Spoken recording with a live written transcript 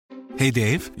Hey,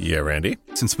 Dave. Yeah, Randy.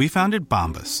 Since we founded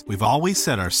Bombas, we've always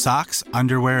said our socks,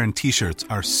 underwear, and T-shirts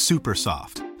are super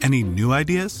soft. Any new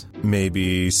ideas?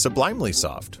 Maybe sublimely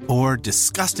soft. Or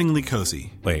disgustingly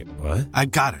cozy. Wait, what? I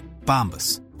got it.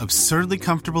 Bombas. Absurdly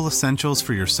comfortable essentials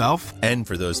for yourself and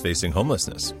for those facing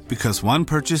homelessness. Because one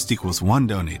purchased equals one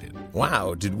donated.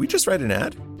 Wow, did we just write an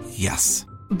ad? Yes.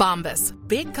 Bombas.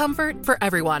 Big comfort for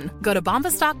everyone. Go to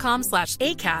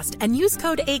bombas.com/ACAST and use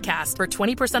code ACAST for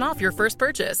 20% off your first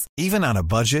purchase. Even on a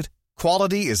budget,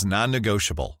 quality is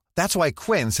non-negotiable. That's why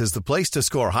Quince is the place to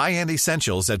score high-end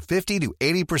essentials at 50 to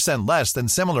 80% less than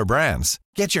similar brands.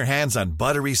 Get your hands on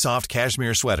buttery soft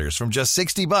cashmere sweaters from just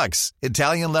 $60,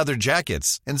 Italian leather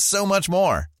jackets, and so much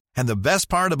more. And the best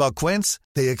part about Quince,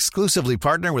 they exclusively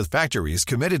partner with factories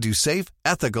committed to safe,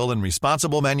 ethical, and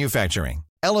responsible manufacturing.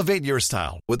 Elevate your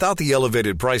style without the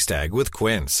elevated price tag with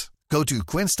Quince. Go to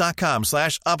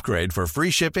quince.com/upgrade for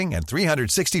free shipping and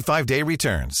 365-day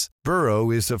returns. Burrow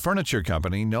is a furniture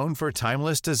company known for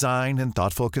timeless design and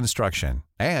thoughtful construction,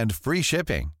 and free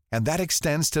shipping, and that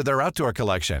extends to their outdoor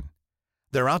collection.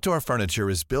 Their outdoor furniture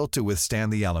is built to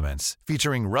withstand the elements,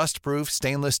 featuring rust-proof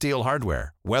stainless steel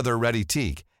hardware, weather-ready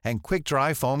teak, and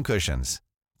quick-dry foam cushions.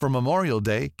 For Memorial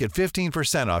Day, get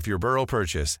 15% off your Burrow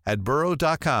purchase at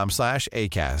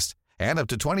burrow.com/ACAST and up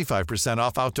to 25%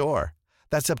 off outdoor.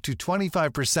 That's up to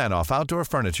 25% off outdoor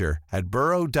furniture at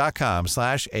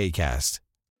burrow.com/ACAST.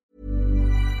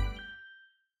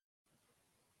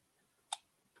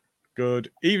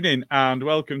 Good evening and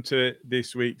welcome to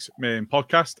this week's main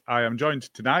podcast. I am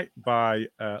joined tonight by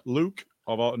Luke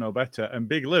of Ought to Know Better and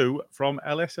Big Lou from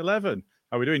LS11.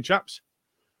 How are we doing, chaps?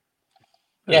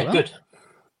 Yeah, good.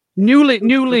 Newly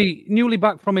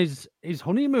back from his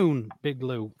honeymoon, Big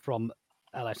Lou from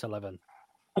LS11.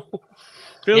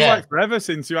 Feels like forever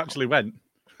since you actually went.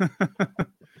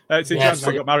 Since you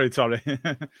actually got married, sorry.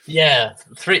 Yeah,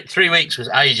 3 weeks was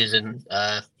ages in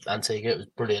Antigua. It was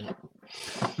brilliant.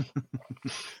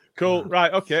 Cool.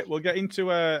 Right. Okay. We'll get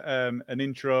into an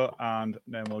intro and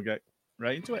then we'll get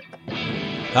right into it.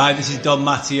 Hi, this is Don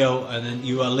Matteo, and then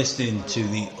you are listening to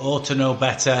the Ought to Know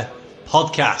Better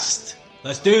podcast.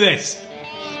 Let's do this.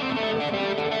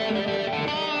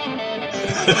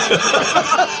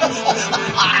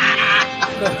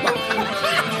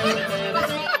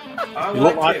 You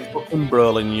look like fucking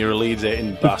Brolin, you're a Leeds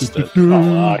eating bastard.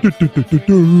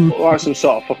 Look like some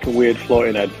sort of fucking weird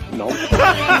floating head. No.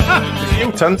 You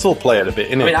utensil player a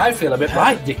bit, innit? I mean, I feel a bit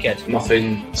right, dickhead.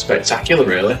 Nothing spectacular,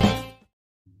 really.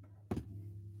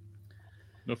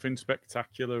 Nothing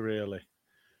spectacular, really.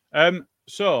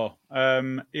 So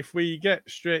if we get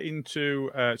straight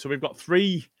into... so we've got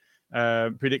 3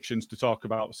 predictions to talk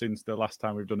about since the last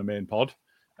time we've done a main pod,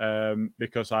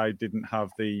 because I didn't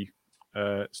have the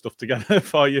stuff together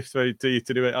for you to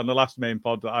do it on the last main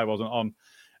pod that I wasn't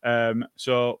on.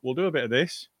 So we'll do a bit of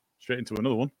this, straight into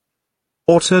another one.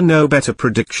 Ought to Know Better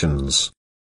predictions.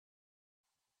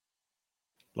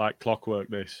 Like clockwork,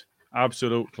 this.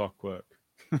 Absolute clockwork.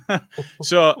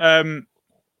 So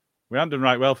we haven't done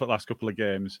right well for the last couple of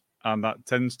games, and that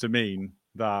tends to mean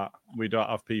that we don't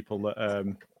have people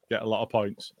that get a lot of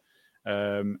points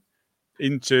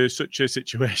into such a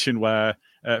situation where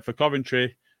for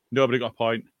Coventry, nobody got a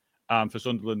point, and for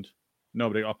Sunderland,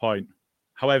 nobody got a point.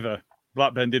 However,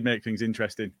 Blackburn did make things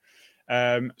interesting.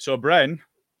 So Bren,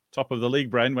 top of the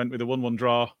league, Bren, went with a 1-1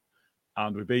 draw,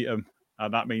 and we beat him,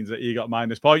 and that means that he got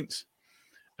minus points.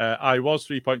 I was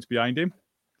 3 points behind him.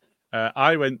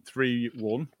 I went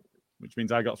 3-1, which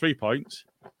means I got 3 points.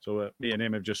 So me and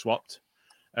him have just swapped.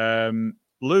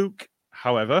 Luke,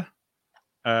 however,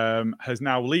 has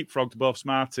now leapfrogged both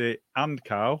Smarty and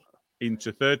Carl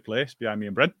into third place behind me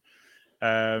and Brent.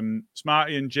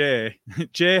 Smarty and Jay.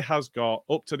 Jay has got,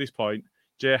 up to this point,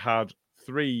 Jay had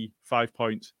 3 5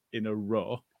 points in a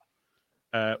row,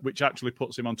 which actually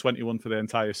puts him on 21 for the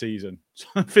entire season.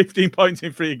 So 15 points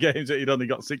in 3 games that he'd only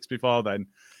got 6 before then.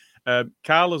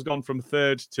 Carl has gone from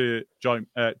third to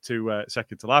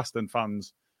second to last, and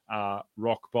fans are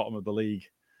rock bottom of the league.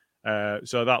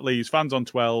 So that leaves fans on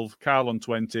 12, Carl on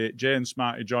 20, Jay and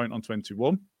Smarty joint on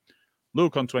 21,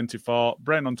 Luke on 24,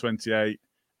 Bren on 28,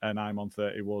 and I'm on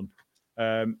 31.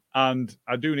 And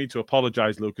I do need to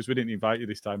apologise, Luke, because we didn't invite you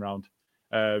this time round.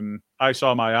 I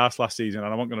saw my arse last season,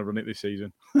 and I wasn't going to run it this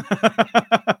season.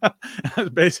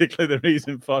 That's basically the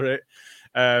reason for it.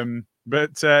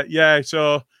 Yeah,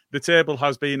 so the table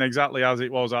has been exactly as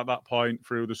it was at that point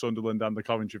through the Sunderland and the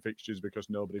Coventry fixtures because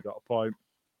nobody got a point.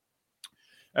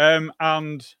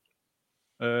 John's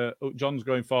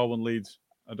going 4-1 Leeds.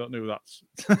 I don't know who that's.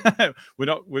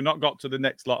 We're not got to the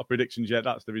next lot of predictions yet.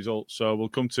 That's the result. So we'll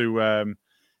come to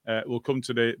we'll come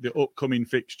to the upcoming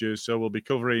fixtures. So we'll be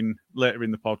covering later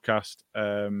in the podcast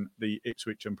the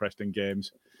Ipswich and Preston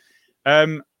games.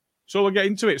 So we'll get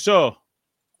into it. So,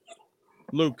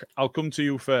 Luke, I'll come to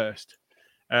you first.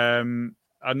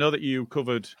 I know that you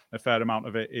covered a fair amount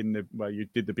of it where you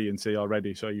did the B&C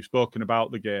already, so you've spoken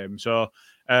about the game. So,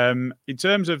 in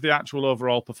terms of the actual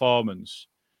overall performance,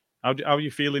 how are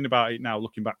you feeling about it now,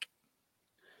 looking back?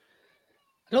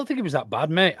 I don't think it was that bad,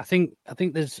 mate. I think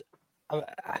there's.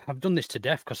 I've done this to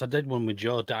death because I did one with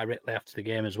Joe directly after the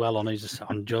game as well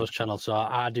on Joe's channel. So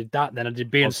I did that. Then I did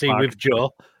B&C with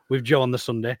Joe on the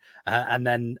Sunday, and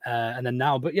then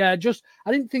now. But yeah,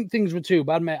 I didn't think things were too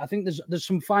bad, mate. I think there's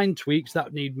some fine tweaks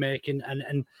that need making,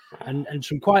 and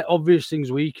some quite obvious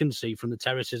things we can see from the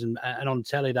terraces and on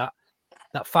telly that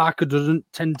Farker doesn't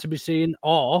tend to be seeing,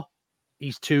 or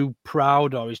he's too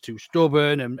proud, or he's too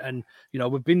stubborn, and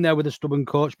we've been there with a stubborn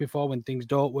coach before when things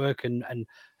don't work, and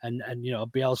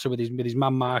Bielsa with his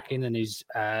man marking and his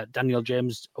Daniel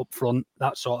James up front,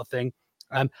 that sort of thing.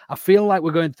 I feel like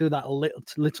we're going through that a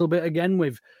little bit again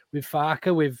with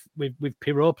Farker, with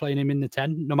Pirro playing him in the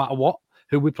 10, no matter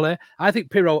who we play. I think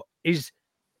Pirro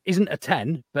isn't a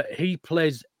 10, but he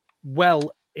plays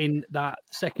well in that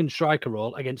second striker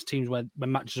role against teams when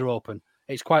matches are open.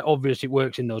 It's quite obvious it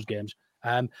works in those games.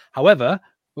 However,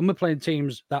 when we're playing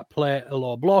teams that play a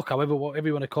low block, whatever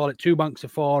you want to call it, 2 banks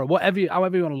of 4, or however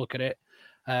you want to look at it,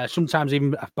 sometimes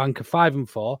even a bank of 5 and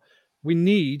 4, we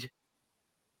need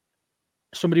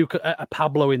somebody who could, a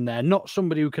Pablo in there, not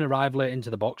somebody who can arrive late into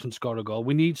the box and score a goal.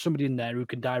 We need somebody in there who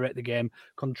can direct the game,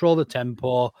 control the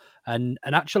tempo, and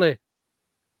actually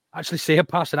see a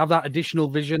pass and have that additional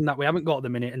vision that we haven't got at the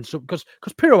minute. And so, because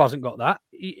Pirro hasn't got that,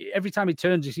 every time he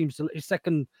turns, he seems to his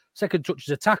second touch is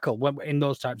a tackle in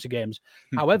those types of games.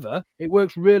 However, it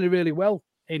works really, really well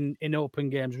in open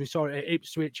games. We saw it at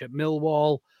Ipswich, at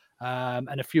Millwall,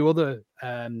 and a few other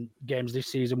games this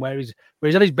season where he's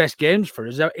had his best games for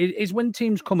us. Is when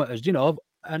teams come at us,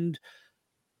 and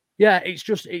yeah, it's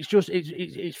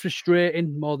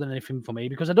frustrating more than anything for me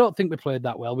because I don't think we played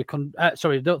that well.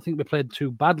 I don't think we played too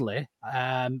badly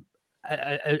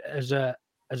as a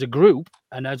group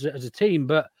and as a team,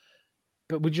 but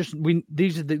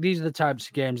these are the types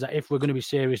of games that if we're going to be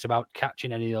serious about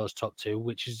catching any of those top 2,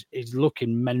 which is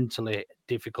looking mentally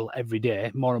difficult every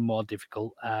day, more and more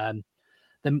difficult, then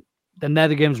they're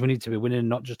the games we need to be winning,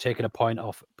 not just taking a point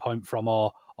from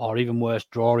or even worse,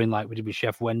 drawing like we did with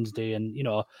Sheff Wednesday. And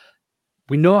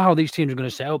we know how these teams are going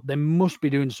to set up. They must be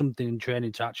doing something in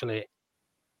training to actually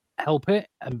help it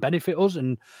and benefit us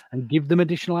and give them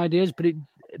additional ideas. But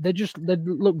they just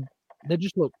look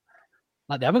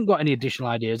like they haven't got any additional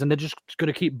ideas, and they're just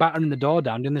going to keep battering the door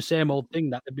down, doing the same old thing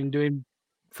that they've been doing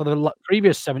for the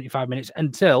previous 75 minutes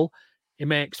until he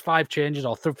makes 5 changes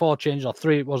or 4 changes or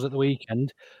 3 it was at the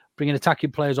weekend, bringing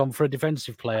attacking players on for a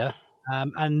defensive player.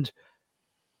 And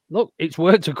look, it's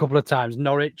worked a couple of times,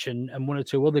 Norwich and 1 or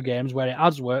 2 other games where it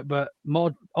has worked, but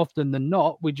more often than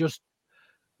not, we're just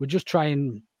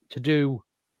trying to do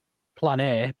plan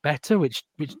A better, which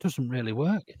doesn't really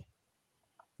work.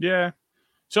 Yeah.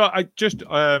 So I just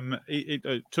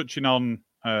touching on,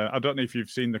 I don't know if you've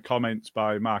seen the comments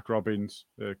by Mark Robbins,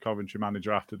 the Coventry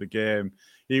manager, after the game.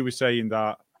 He was saying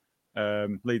that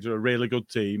Leeds are a really good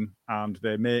team and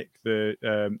they make the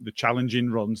challenging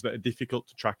runs that are difficult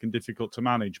to track and difficult to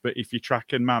manage. But if you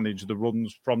track and manage the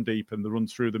runs from deep and the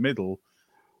runs through the middle,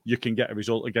 you can get a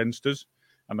result against us.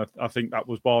 And I think that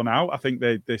was borne out. I think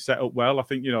they set up well. I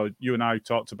think, you and I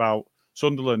talked about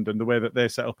Sunderland and the way that they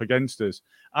set up against us.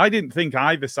 I didn't think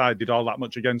either side did all that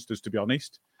much against us, to be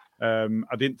honest.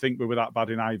 I didn't think we were that bad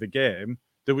in either game.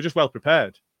 They were just well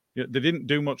prepared. They didn't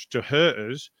do much to hurt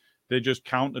us. They just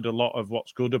countered a lot of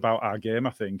what's good about our game,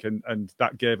 I think, and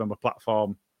that gave them a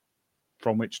platform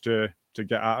from which to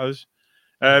get at us.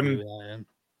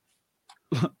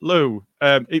 Lou,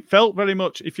 it felt very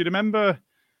much, if you remember,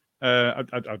 I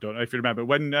don't know if you remember,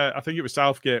 when I think it was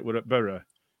Southgate were at Borough,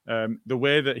 the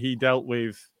way that he dealt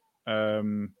with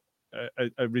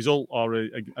a result or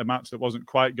a match that wasn't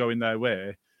quite going their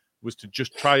way was to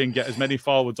just try and get as many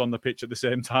forwards on the pitch at the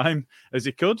same time as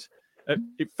he could.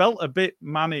 It felt a bit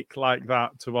manic like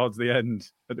that towards the end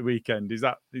at the weekend. Is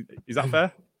that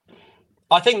fair?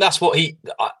 I think that's what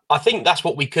I think that's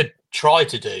what we could try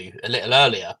to do a little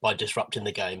earlier by disrupting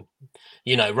the game,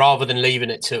 rather than leaving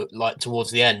it to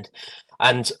towards the end.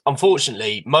 And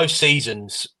unfortunately, most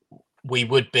seasons we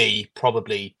would be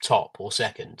probably top or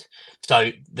second.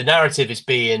 So the narrative is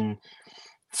being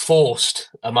forced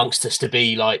amongst us to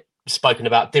be spoken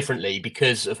about differently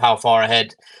because of how far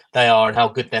ahead they are and how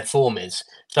good their form is.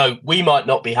 So we might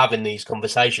not be having these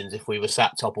conversations if we were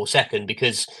sat top or second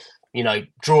because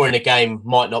drawing a game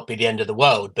might not be the end of the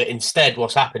world, but instead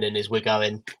what's happening is we're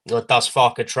going, does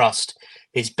Farke trust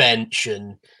his bench?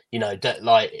 And,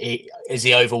 is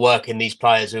he overworking these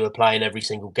players who are playing every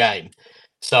single game?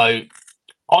 So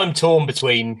I'm torn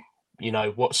between,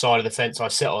 what side of the fence I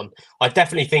sit on. I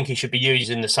definitely think he should be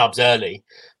using the subs early,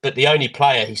 but the only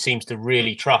player he seems to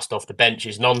really trust off the bench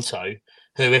is Nonto,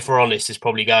 who, if we're honest, is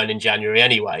probably going in January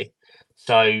anyway.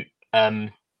 So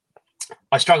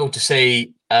I struggle to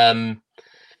see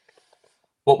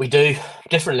what we do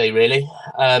differently, really.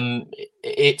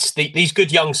 It's these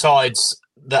good young sides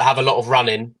that have a lot of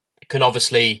running can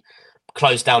obviously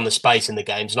close down the space in the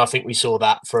games. And I think we saw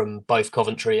that from both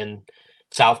Coventry and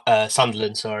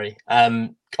Sunderland. Sorry. I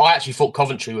actually thought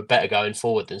Coventry were better going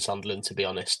forward than Sunderland, to be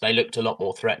honest. They looked a lot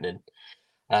more threatening.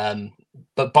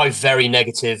 But both very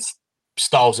negative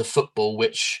styles of football,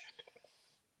 which,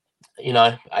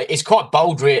 it's quite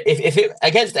bold. If it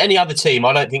against any other team,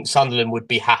 I don't think Sunderland would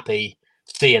be happy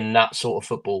seeing that sort of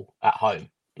football at home.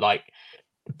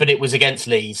 But it was against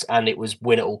Leeds, and it was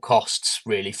win at all costs,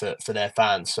 really, for their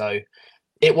fans. So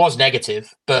it was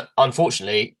negative, but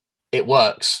unfortunately, it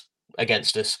works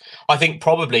against us. I think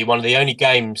probably one of the only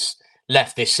games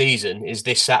left this season is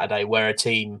this Saturday, where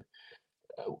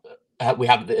we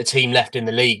have a team left in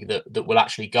the league that will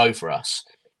actually go for us.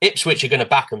 Ipswich are going to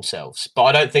back themselves, but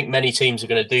I don't think many teams are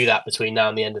going to do that between now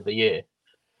and the end of the year.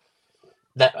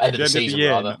 End of the season,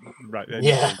 rather. Right.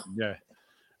 Yeah.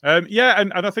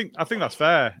 And I think that's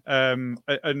fair. And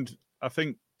I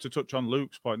think, to touch on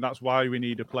Luke's point, that's why we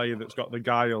need a player that's got the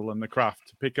guile and the craft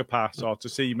to pick a pass or to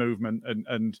see movement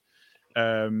and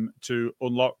to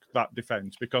unlock that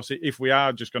defence. Because if we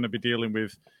are just going to be dealing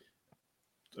with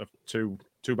two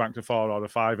back to four or a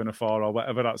 5 and a 4 or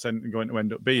whatever that's going to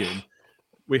end up being,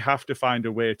 we have to find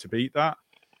a way to beat that.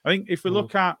 I think if we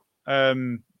look at,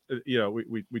 we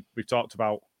talked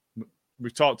about.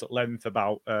 We've talked at length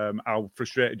about how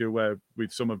frustrated we were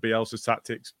with some of Bielsa's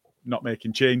tactics, not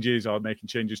making changes or making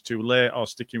changes too late or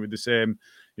sticking with the same,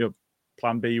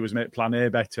 plan B was make plan A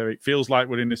better. It feels like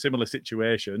we're in a similar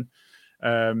situation.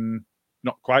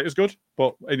 Not quite as good,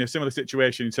 but in a similar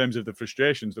situation in terms of the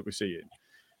frustrations that we're seeing.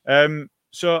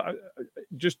 So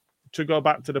just to go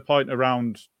back to the point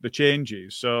around the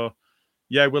changes. So,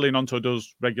 yeah, Willie Nonto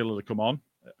does regularly come on.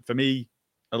 For me,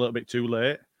 a little bit too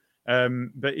late.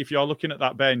 But if you're looking at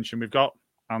that bench, and we've got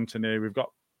Anthony, we've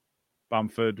got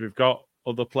Bamford, we've got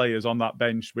other players on that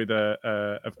bench with we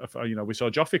saw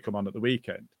Joffrey come on at the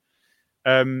weekend.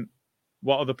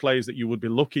 What are the players that you would be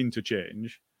looking to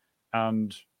change?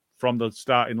 And from the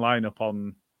starting lineup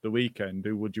on the weekend,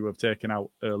 who would you have taken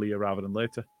out earlier rather than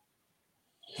later?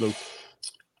 Lou.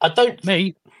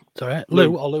 Me. Sorry,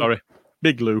 Lou. Sorry,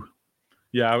 Big Lou.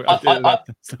 Yeah,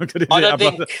 sounds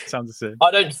the same.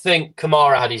 I don't think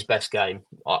Kamara had his best game.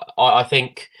 I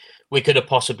think we could have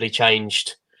possibly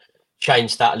changed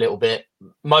that a little bit.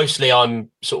 Mostly,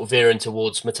 I'm sort of veering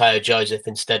towards Mateo Joseph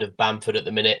instead of Bamford at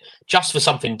the minute, just for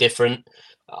something different.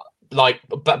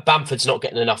 But Bamford's not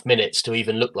getting enough minutes to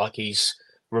even look like he's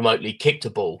remotely kicked a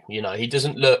ball. He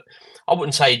doesn't look. I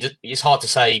wouldn't say it's hard to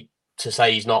say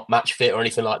he's not match fit or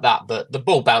anything like that, but the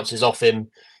ball bounces off him.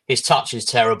 His touch is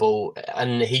terrible,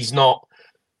 and he's not.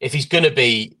 If he's going to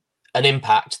be an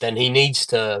impact, then he needs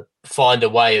to find a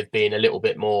way of being a little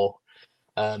bit more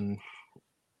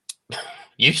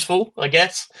useful, I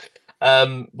guess,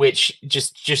 which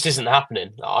just isn't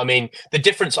happening. I mean, the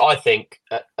difference I think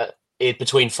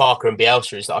between Farke and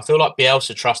Bielsa is that I feel like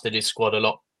Bielsa trusted his squad a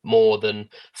lot more than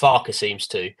Farke seems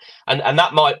to, and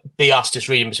that might be us just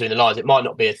reading between the lines. It might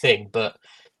not be a thing, but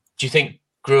do you think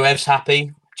Gruev's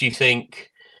happy? Do you think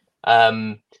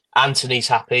Anthony's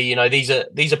happy? These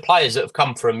are players that have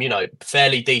come from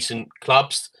fairly decent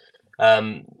clubs.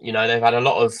 They've had a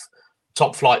lot of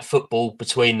top flight football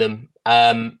between them,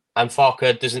 and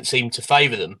Farke doesn't seem to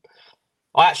favour them.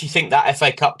 I actually think that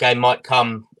FA Cup game might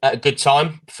come at a good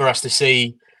time for us to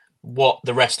see what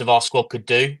the rest of our squad could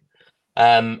do,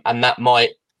 and that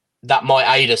might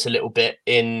aid us a little bit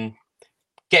in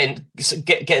getting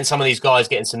some of these guys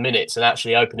getting some minutes and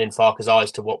actually opening Farke's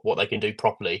eyes to what they can do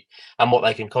properly and what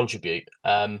they can contribute.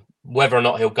 Whether or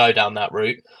not he'll go down that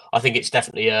route, I think it's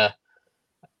definitely a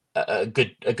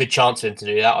good chance for him to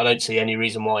do that. I don't see any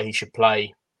reason why he should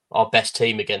play our best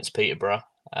team against Peterborough.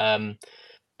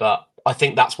 But I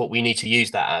think that's what we need to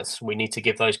use that as. We need to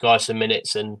give those guys some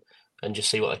minutes and just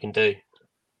see what they can do.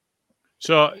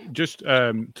 So just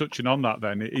touching on that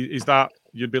then, is that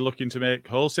you'd be looking to make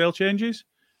wholesale changes?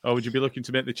 Or would you be looking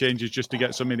to make the changes just to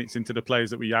get some minutes into the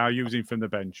players that we are using from the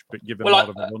bench, but give them a lot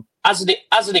of a run? As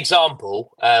an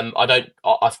example,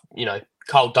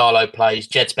 Cole Darlow plays,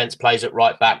 Jed Spence plays at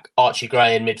right back, Archie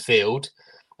Gray in midfield,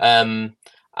 and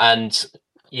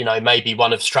maybe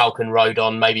one of Strauch and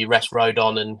Rodon, maybe rest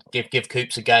Rodon and give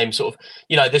Coops a game. Sort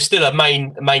of, there's still a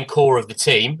main core of the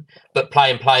team, but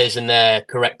playing players in their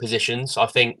correct positions. I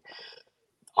think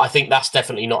that's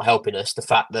definitely not helping us. The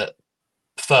fact that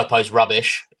Firpo's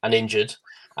rubbish and injured,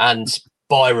 and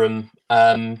Byram,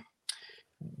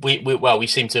 we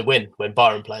seem to win when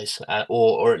Byram plays,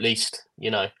 or at least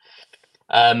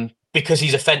because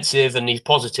he's offensive and he's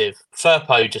positive.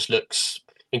 Firpo just looks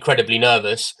incredibly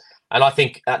nervous, and I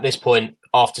think at this point,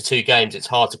 after 2 games, it's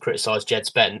hard to criticise Jed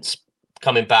Spence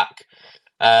coming back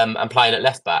and playing at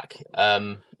left back.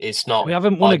 It's not. We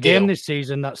haven't won ideal. a game this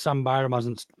season that Sam Byram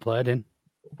hasn't played in.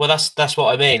 Well, that's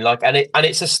what I mean. And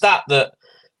it's a stat that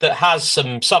has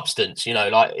some substance. A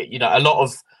lot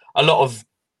of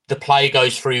the play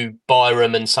goes through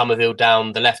Byram and Somerville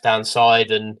down the left-hand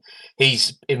side, and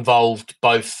he's involved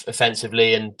both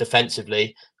offensively and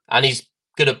defensively, and he's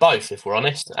good at both, if we're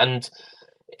honest. And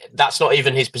that's not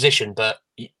even his position, but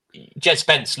Jed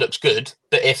Spence looks good.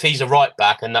 But if he's a right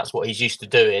back and that's what he's used to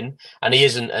doing, and he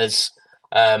isn't as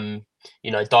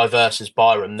diverse as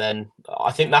Byram, then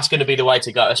I think that's going to be the way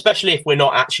to go, especially if we're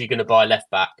not actually going to buy left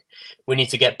back. We need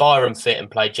to get Byram fit and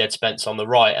play Jed Spence on the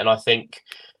right, and I think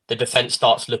the defence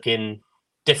starts looking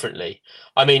differently.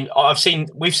 I mean,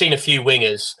 we've seen a few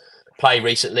wingers play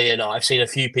recently, and I've seen a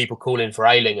few people calling for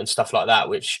Ayling and stuff like that,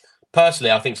 which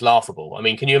personally I think is laughable. I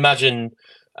mean, can you imagine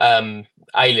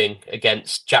Ayling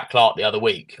against Jack Clark the other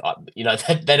week?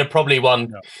 They'd have probably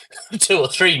won 2 or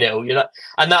 3-0.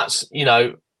 And that's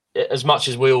as much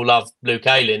as we all love Luke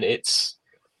Ayling,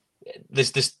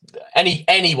 there's this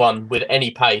anyone with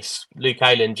any pace. Luke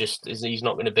Ayling he's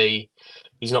not going to be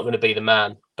the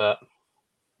man. But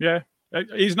yeah,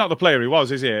 he's not the player he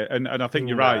was, is he? And I think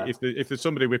you're right. If there's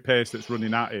somebody with pace that's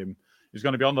running at him, he's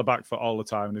going to be on the back foot all the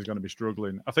time, and he's going to be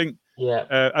struggling. I think.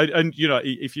 Yeah.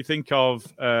 If you think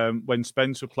of when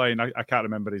Spence was playing, I can't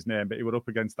remember his name, but he was up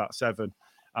against that 7,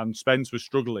 and Spence was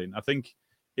struggling. I think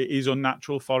it is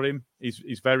unnatural for him.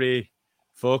 He's very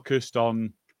focused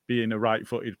on being a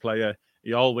right-footed player.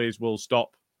 He always will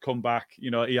stop, come back.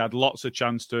 He had lots of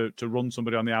chance to run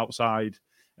somebody on the outside.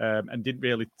 And didn't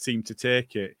really seem to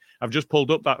take it. I've just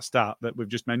pulled up that stat that we've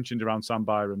just mentioned around Sam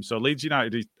Byram. So Leeds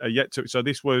United are yet to. So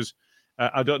this was,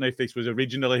 I don't know if this was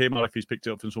originally him or if he's picked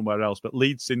it up from somewhere else, but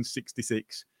Leeds since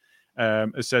 '66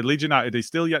 has said Leeds United is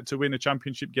still yet to win a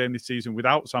championship game this season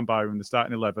without Sam Byram in the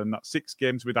starting 11. That's 6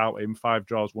 games without him, 5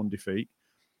 draws, 1 defeat.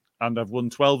 And I've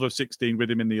won 12 of 16 with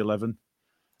him in the 11.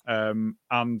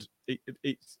 And it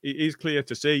is clear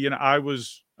to see,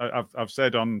 I've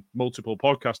said on multiple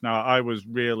podcasts now, I was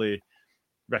really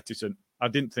reticent. I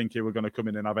didn't think he were going to come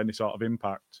in and have any sort of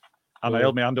impact. And I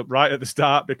held my hand up right at the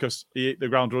start because he hit the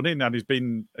ground running and he's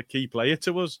been a key player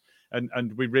to us.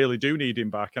 And we really do need him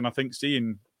back. And I think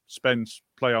seeing Spence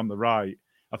play on the right,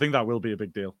 I think that will be a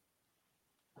big deal.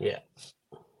 Yeah.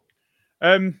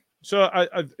 So,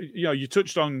 you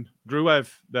touched on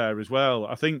Gruev there as well.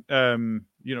 I think, from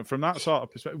that sort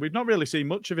of perspective, we've not really seen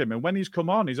much of him. And when he's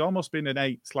come on, he's almost been an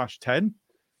 8/10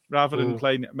 rather than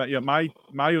playing.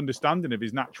 My understanding of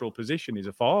his natural position is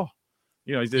a 4.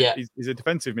 He's a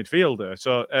defensive midfielder.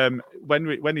 So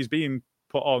when he's being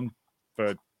put on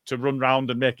to run round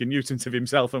and make a nuisance of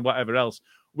himself and whatever else,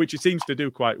 which he seems to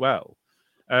do quite well,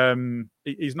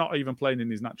 he's not even playing in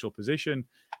his natural position.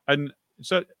 And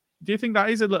so, do you think that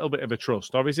is a little bit of a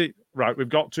trust, or is it right? We've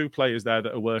got 2 players there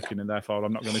that are working, and therefore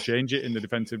I'm not going to change it in the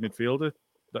defensive midfielder.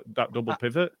 That double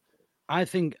pivot. I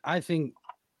think Gruev's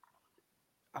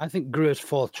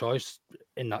 4th choice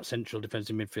in that central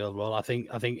defensive midfield role. I think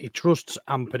he trusts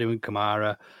Ampadu and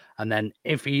Kamara, and then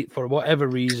if he, for whatever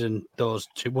reason,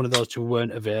 one of those two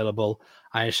weren't available,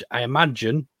 I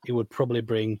imagine he would probably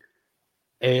bring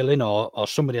Ayling or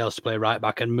somebody else to play right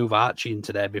back and move Archie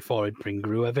into there before he'd bring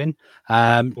Gruev in.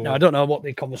 Now, I don't know what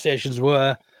the conversations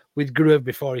were with Gruev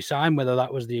before he signed, whether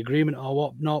that was the agreement or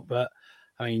whatnot, but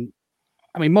I mean,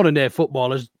 modern day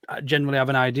footballers generally have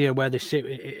an idea where they sit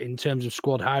in terms of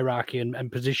squad hierarchy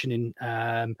and positioning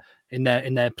in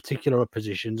their particular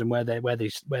positions and where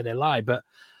they lie. But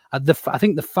I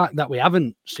think the fact that we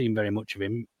haven't seen very much of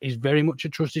him is very much a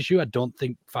trust issue. I don't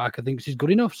think Farke thinks he's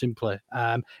good enough, simply.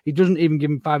 He doesn't even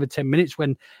give him 5 or 10 minutes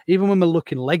even when we're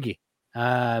looking leggy.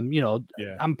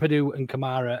 Ampadu and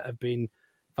Kamara have been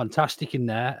fantastic in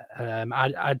there.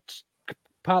 I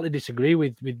partly disagree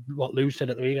with what Lou said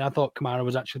at the beginning. I thought Kamara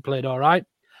was actually played all right.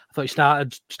 I thought he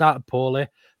started poorly,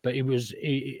 but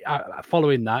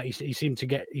following that he seemed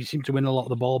to win a lot of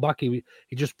the ball back. He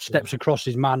just steps across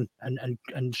his man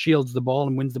and shields the ball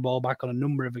and wins the ball back on a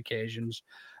number of occasions.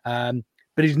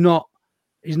 but he's not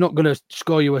going to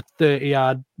score you a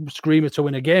 30-yard screamer to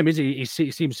win a game, is he? He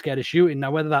seems scared of shooting.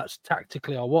 Now, whether that's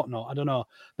tactically or whatnot, I don't know.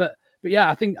 But yeah,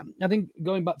 I think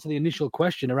going back to the initial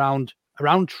question around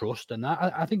trust and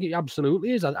that, I think it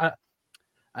absolutely is.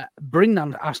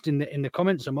 Bringnan asked in the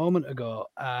comments a moment ago,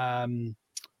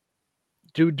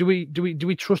 do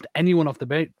we trust anyone off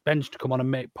the bench to come on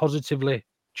and positively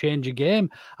change a game?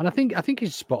 And I think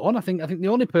he's spot on. I think the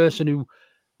only person who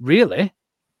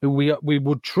we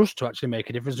would trust to actually make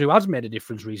a difference, who has made a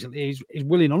difference recently, is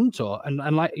Willie Nonto.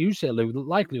 And like you say, Lou, the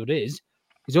likelihood is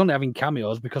he's only having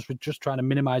cameos because we're just trying to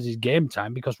minimise his game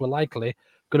time because we're likely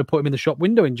going to put him in the shop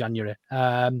window in January.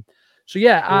 So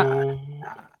yeah,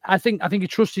 I think he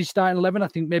trusts his starting 11. I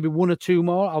think maybe one or two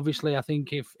more. Obviously, I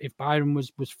think if Byron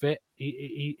was fit,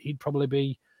 he'd probably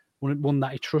be one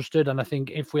that he trusted. And I think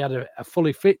if we had a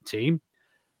fully fit team,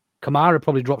 Kamara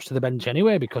probably drops to the bench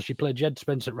anyway because you play Jed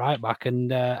Spence at right back and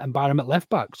Byron at left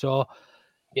back. So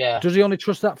yeah, does he only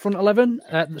trust that front 11?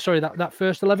 That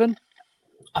first 11.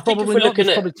 I think probably if we're looking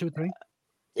at probably 2 or 3.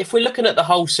 If we're looking at the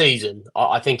whole season,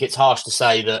 I think it's harsh to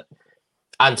say that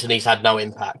Anthony's had no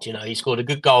impact. You know, he scored a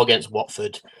good goal against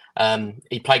Watford.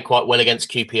 He played quite well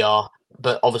against QPR,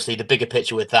 but obviously the bigger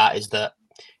picture with that is that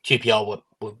QPR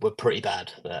were pretty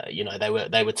bad. You know,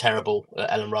 they were terrible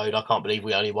at Ellen Road. I can't believe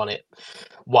we only won it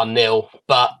 1-0.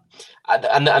 But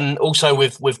and also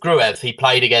with Gruev, he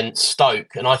played against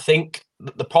Stoke, and I think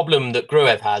the problem that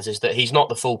Gruev has is that he's not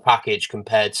the full package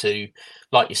compared to,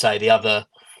 like you say, the other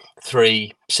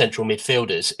 3 central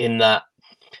midfielders. In that,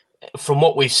 from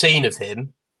what we've seen of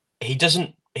him,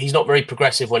 he's not very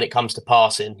progressive when it comes to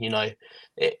passing, you know,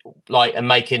 and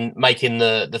making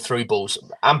the through balls.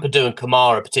 Ampadu and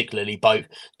Kamara particularly both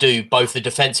the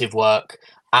defensive work,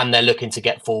 and they're looking to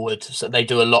get forward. So they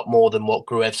do a lot more than what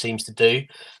Gruev seems to do.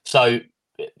 So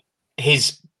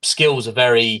his skills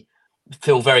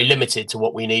feel very limited to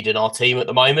what we need in our team at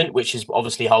the moment, which is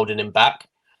obviously holding him back.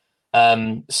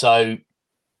 So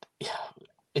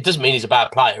it doesn't mean he's a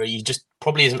bad player. He just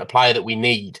probably isn't a player that we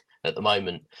need at the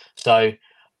moment. So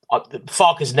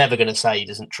Farker's never going to say he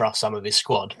doesn't trust some of his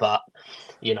squad, but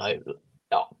you know,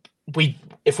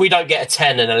 if we don't get a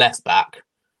 10 and a left back,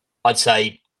 I'd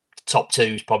say top 2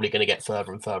 is probably going to get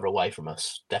further and further away from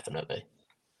us. Definitely.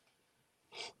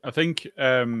 I think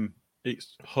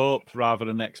it's hope rather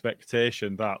than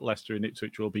expectation that Leicester and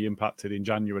Ipswich will be impacted in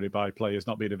January by players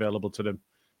not being available to them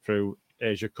through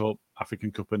Asia Cup,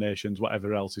 African Cup of Nations,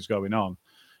 whatever else is going on.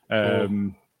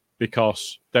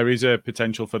 Because there is a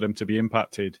potential for them to be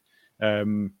impacted.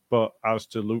 But as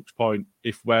to Luke's point,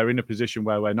 if we're in a position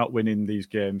where we're not winning these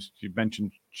games, you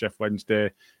mentioned Sheff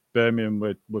Wednesday, Birmingham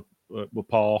were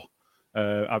poor.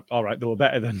 All right, they were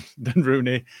better than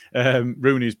Rooney.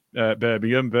 Rooney's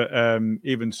Birmingham, but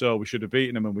even so, we should have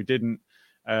beaten them and we didn't.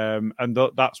 And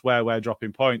that's where we're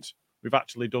dropping points. We've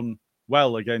actually done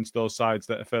well against those sides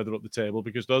that are further up the table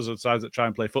because those are the sides that try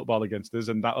and play football against us,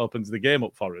 and that opens the game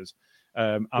up for us.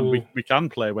 And we can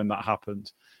play when that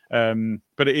happens.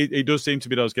 But it does seem to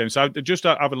be those games. So just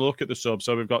have a look at the subs.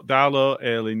 So we've got Darlow,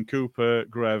 Ayling, Cooper,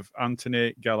 Grev,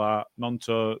 Anthony, Gellart,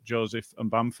 Nonto, Joseph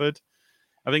and Bamford.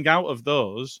 I think out of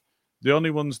those, the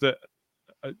only ones that...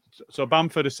 So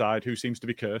Bamford aside, who seems to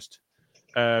be cursed,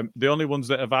 the only ones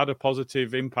that have had a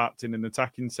positive impact in an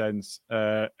attacking sense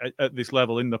at this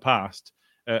level in the past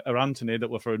are Anthony, that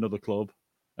were for another club.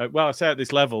 Well, I say at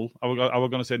this level, I was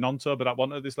going to say Nonto, but that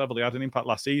one at this level, he had an impact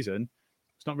last season.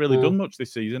 It's not really done much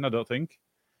this season, I don't think.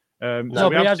 So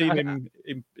we have seen him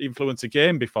influence a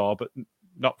game before, but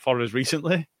not for us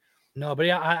recently. No, but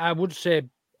I would say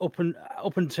up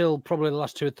until probably the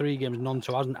last 2 or 3 games,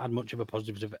 Nonto hasn't had much of a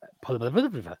positive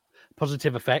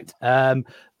effect.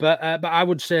 But I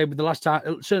would say with the last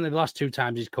time, certainly the last 2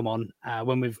 times he's come on,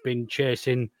 when we've been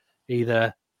chasing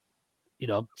either, you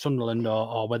know, Sunderland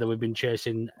or whether we've been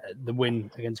chasing the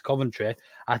win against Coventry,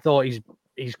 I thought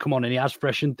he's come on and he has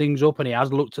freshened things up and he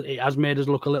has made us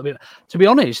look a little bit. To be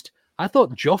honest, I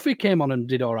thought Joffrey came on and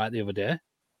did all right the other day.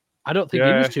 I don't think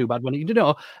he was too bad when he did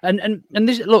it. And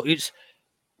this, look,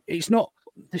 it's not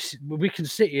this. We can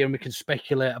sit here and we can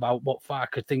speculate about what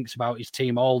Farker thinks about his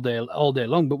team all day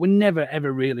long, but we're never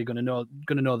ever really going to know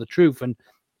the truth.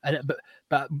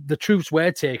 But the truths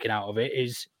we're taking out of it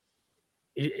is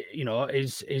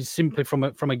simply from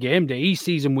a game day. He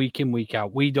sees them week in, week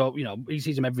out. We don't, he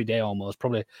sees them every day almost,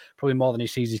 probably more than he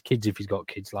sees his kids if he's got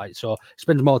kids. So he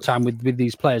spends more time with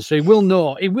these players. So he will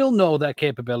know their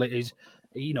capabilities.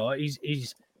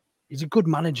 He's a good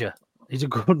manager. He's a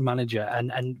good manager,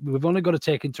 and we've only got to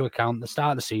take into account the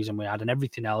start of the season we had and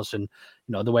everything else, and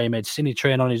the way he made Cine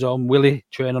train on his own, Willie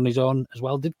train on his own as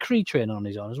well. Did Cree train on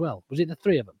his own as well? Was it the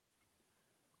 3 of them?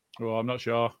 Oh, I'm not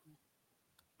sure.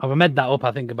 I've made that up.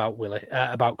 I think about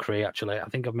about Cree. Actually, I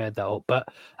think I've made that up, but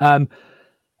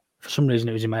for some reason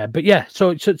it was in my head. But yeah,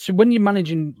 so when you're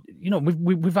managing,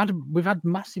 we've had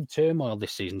massive turmoil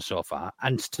this season so far,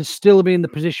 and to still be in the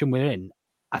position we're in,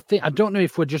 I don't know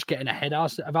if we're just getting ahead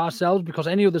of ourselves, because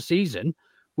any other season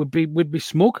would be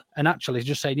smug and actually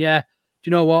just saying, yeah, do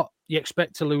you know what? You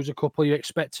expect to lose a couple, you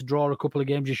expect to draw a couple of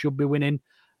games, you should be winning,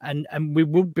 and we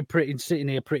would be sitting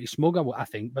here pretty smug, I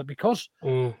think. But because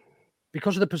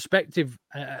of the perspective,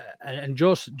 and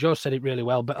Joe said it really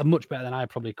well, but much better than I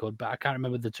probably could, but I can't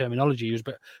remember the terminology used.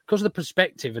 But because of the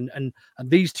perspective and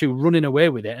these two running away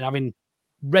with it and having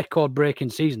record-breaking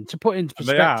season, to put into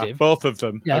perspective, they are, both of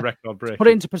them are record-breaking. Put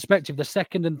it into perspective,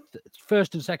 the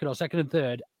first and second, or second and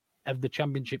third of the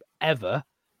championship ever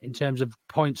in terms of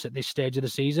points at this stage of the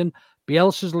season.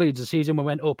 Bielsa's Leeds, the season we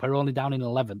went up, are only down in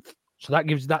 11th. So that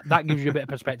gives you a bit of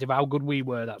perspective how good we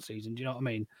were that season. Do you know what I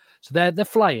mean? So they're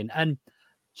flying, and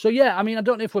so yeah, I mean, I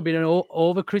don't know if we're being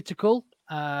overcritical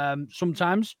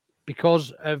sometimes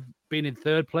because of being in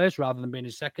third place rather than being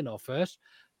in second or first,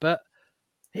 but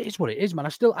it is what it is, man.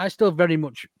 I still very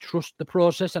much trust the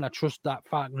process, and I trust that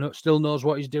Fark still knows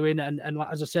what he's doing. And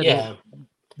as I said,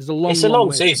 there's a long. It's a long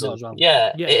way season. as well.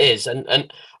 Yeah, it is,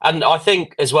 and I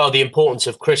think as well the importance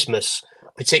of Christmas,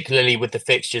 particularly with the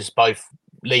fixtures both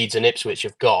Leeds and Ipswich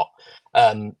have got,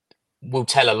 will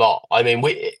tell a lot. I mean,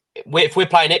 if we're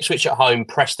playing Ipswich at home,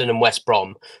 Preston and West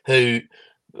Brom, who,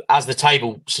 as the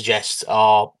table suggests,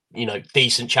 are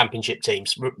decent championship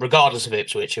teams, regardless of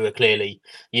Ipswich, who are clearly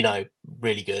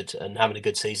really good and having a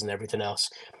good season and everything else.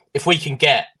 If we can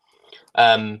get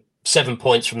 7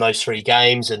 points from those 3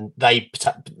 games, and they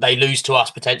lose to us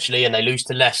potentially, and they lose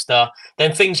to Leicester,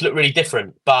 then things look really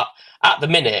different. But at the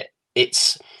minute,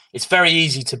 it's very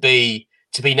easy to be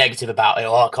negative about it.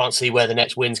 I can't see where the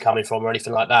next win's coming from or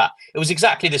anything like that. It was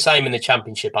exactly the same in the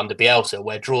Championship under Bielsa,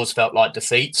 where draws felt like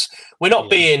defeats. We're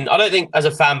not I don't think as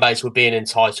a fan base we're being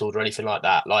entitled or anything like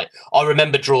that. Like, I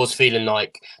remember draws feeling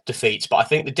like defeats, but I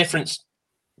think the difference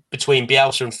between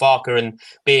Bielsa and Farke and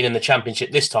being in the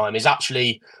Championship this time is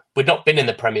actually we've not been in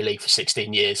the Premier League for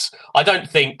 16 years. I don't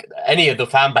think any of the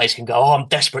fan base can go, oh, I'm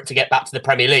desperate to get back to the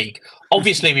Premier League.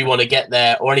 Obviously, we want to get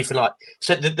there or anything like that.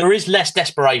 So there is less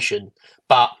desperation.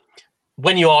 But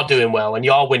when you are doing well and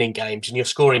you are winning games and you're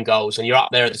scoring goals and you're up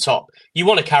there at the top, you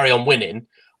want to carry on winning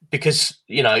because,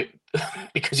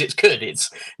 because it's good. It's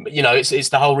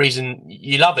the whole reason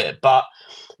you love it. But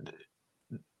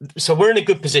so we're in a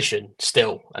good position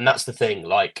still. And that's the thing.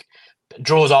 Like,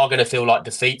 draws are going to feel like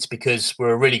defeats because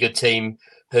we're a really good team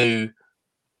who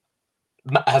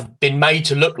have been made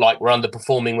to look like we're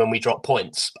underperforming when we drop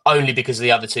points, only because of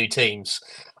the other two teams.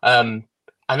 And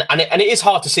it is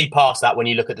hard to see past that when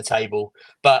you look at the table.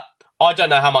 But I don't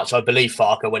know how much I believe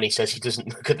Farke when he says he doesn't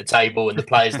look at the table and the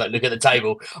players don't look at the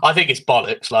table. I think it's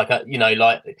bollocks. Like,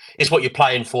 it's what you're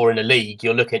playing for in a league.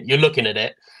 You're looking at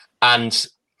it, and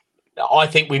I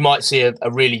think we might see a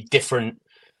really different,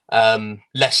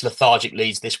 less lethargic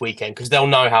Leeds this weekend because they'll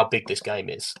know how big this game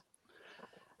is.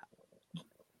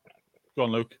 Go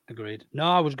on, Luke. Agreed. No,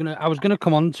 I was gonna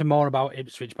come on to more about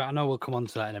Ipswich, but I know we'll come on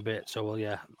to that in a bit. So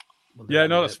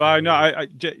that's fine. No,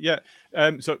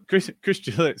 so Chris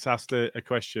Gillett's asked a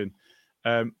question.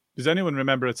 Does anyone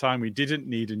remember a time we didn't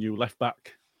need a new left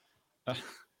back? And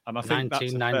I think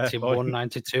 1991,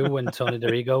 92, when Tony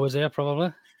DeRigo was here,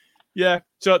 probably. Yeah.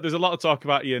 So there's a lot of talk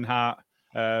about Ian Hart,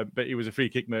 but he was a free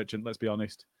kick merchant. Let's be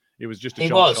honest. He was just a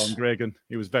short Sean Gregan.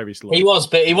 He was very slow. He was,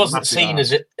 but he wasn't seen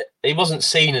as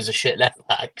a shit left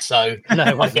back. So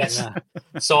no, I guess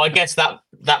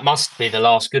that must be the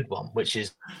last good one, which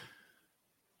is.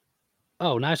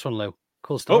 Oh, nice one, Lou.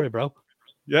 Cool story, bro.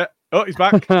 Yeah. Oh, he's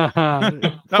back.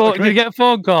 Did you get a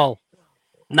phone call?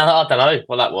 No, I don't know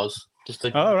what that was.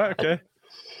 Oh, right, okay.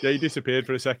 Yeah, he disappeared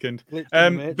for a second.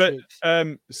 But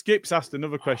Skip's asked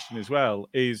another question as well,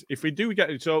 is if we do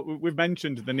get... So we've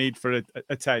mentioned the need for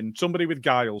a 10, somebody with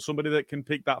guile, somebody that can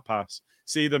pick that pass,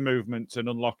 see the movement and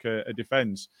unlock a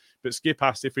defence. But Skip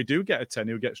asked if we do get a 10,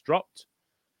 who gets dropped.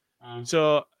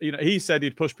 So, he said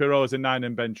he'd push Pirot as a 9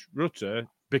 and bench Rutter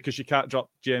because you can't drop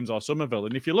James or Somerville.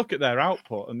 And if you look at their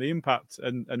output and the impact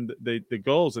and the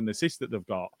goals and assists that they've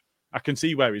got, I can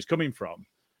see where he's coming from.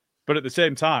 But at the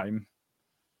same time,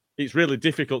 it's really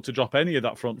difficult to drop any of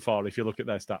that front four if you look at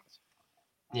their stats.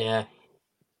 Yeah.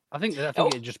 I think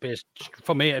it'd just be,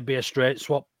 for me, it'd be a straight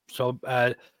swap. So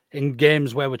in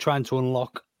games where we're trying to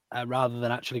unlock rather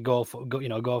than actually go for it,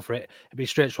 it'd be a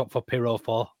straight swap for Pirot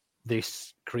for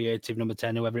this creative number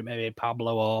 10, whoever it may be,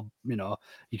 Pablo, or,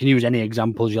 you can use any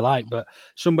examples you like, but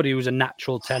somebody who's a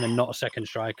natural 10 and not a second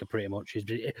striker pretty much.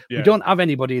 We don't have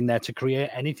anybody in there to create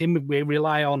anything. We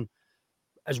rely on,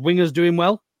 as wingers doing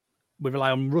well, we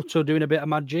rely on Rutter doing a bit of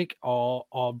magic or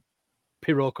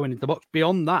Pirro coming into the box.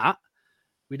 Beyond that,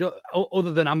 we don't,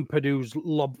 other than Ampadu's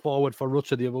lob forward for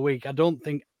Rutter the other week, I don't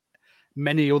think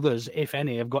many others, if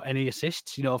any, have got any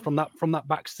assists, from that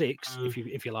back six,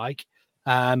 if you like.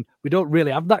 We don't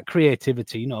really have that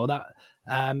creativity,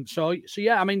 so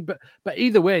yeah, I mean, but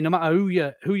either way, no matter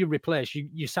who you replace,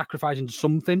 you're sacrificing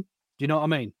something. Do you know what I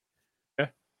mean?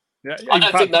 Yeah. I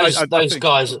don't think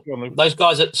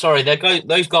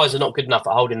those guys are not good enough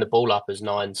at holding the ball up as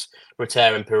nines,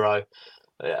 Reter and Pirro.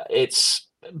 It's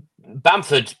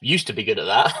Bamford used to be good at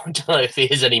that. I don't know if he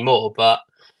is anymore, but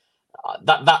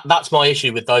that's my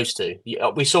issue with those two.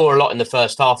 We saw a lot in the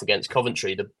first half against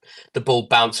Coventry, the ball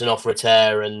bouncing off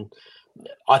Reter, and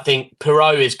I think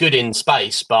Pirro is good in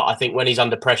space, but I think when he's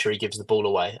under pressure, he gives the ball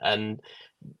away, and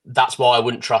that's why I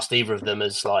wouldn't trust either of them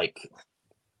as like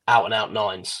out and out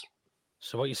nines.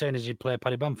 So what you're saying is you'd play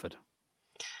Paddy Bamford?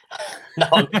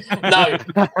 No.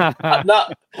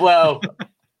 Well,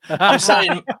 I'm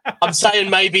saying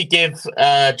maybe give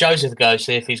Joseph a go,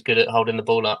 see if he's good at holding the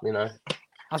ball up.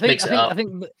 I think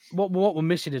what we're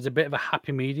missing is a bit of a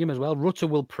happy medium as well. Rutter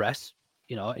will press,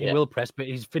 he will press, but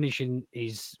his finishing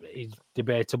is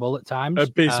debatable at times.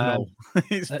 Abysmal.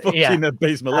 It's fucking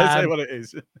abysmal. Let's say what it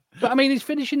is. But I mean, his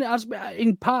finishing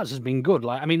in parts has been good.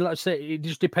 Like, I mean, let's say it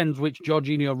just depends which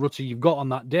Jorginho Rutter you've got on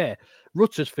that day.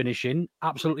 Rutter's finishing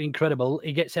absolutely incredible.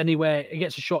 He gets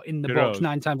a shot in the box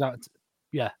 9 times out.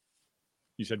 Yeah.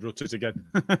 You said Rutter's again.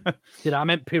 I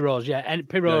meant Pirro's, yeah. And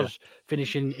Pirro's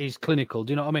finishing is clinical.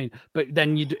 Do you know what I mean? But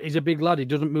then he's a big lad. He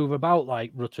doesn't move about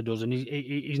like Rutter does, and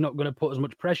he's not going to put as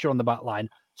much pressure on the back line.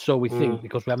 So we think,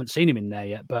 because we haven't seen him in there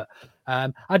yet. But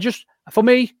for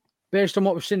me, based on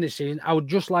what we've seen this season, I would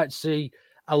just like to see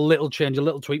a little change, a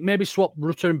little tweak. Maybe swap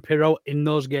Rutter and Pirro in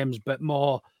those games, but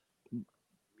more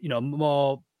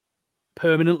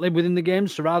permanently within the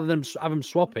games. So rather than have them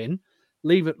swapping,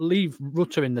 leave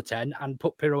Rutter in the 10 and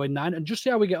put Pirro in 9 and just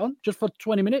see how we get on, just for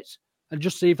 20 minutes, and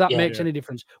just see if that makes any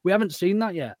difference. We haven't seen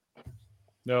that yet.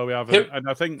 No, we haven't. And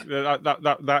I think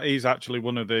that is actually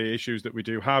one of the issues that we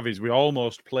do have, is we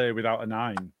almost play without a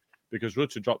 9 because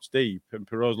Rutter drops deep and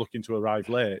Pirro's looking to arrive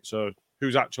late. So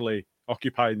who's actually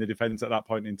occupying the defence at that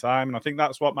point in time? And I think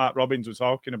that's what Mark Robbins was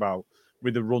talking about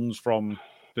with the runs from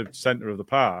the centre of the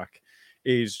park,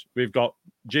 is we've got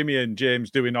Jimmy and James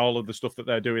doing all of the stuff that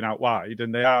they're doing out wide,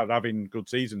 and they are having good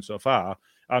seasons so far.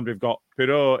 And we've got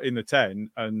Pirro in the 10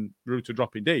 and Rutter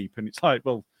dropping deep. And it's like,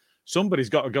 well, somebody's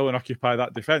got to go and occupy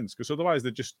that defence, because otherwise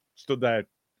they're just stood there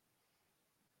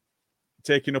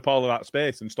taking up all of that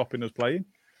space and stopping us playing.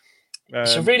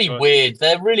 It's a really weird,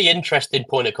 they're really interesting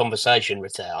point of conversation,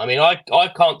 Reter. I mean, I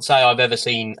can't say I've ever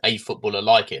seen a footballer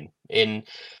like him in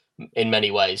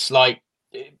many ways. Like,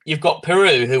 you've got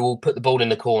Peru, who will put the ball in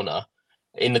the corners.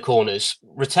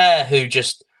 Reter, who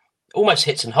just almost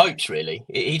hits and hopes, really.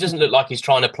 He doesn't look like he's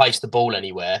trying to place the ball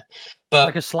anywhere. But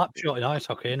like a slap shot in ice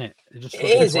hockey, isn't it?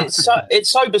 It is. It's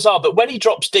so bizarre. But when he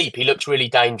drops deep, he looks really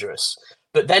dangerous.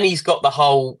 But then he's got the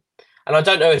whole, and I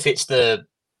don't know if it's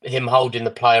him holding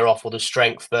the player off or the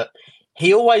strength, but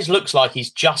he always looks like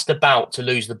he's just about to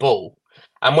lose the ball.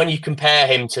 And when you compare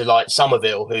him to like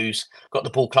Somerville, who's got the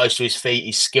ball close to his feet,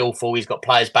 he's skillful, he's got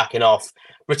players backing off.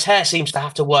 Reter seems to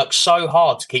have to work so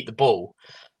hard to keep the ball.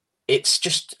 It's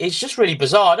just really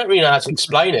bizarre. I don't really know how to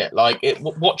explain it. Like,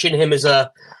 watching him as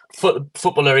a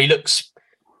footballer, he looks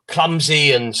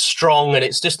clumsy and strong, and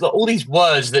it's just like all these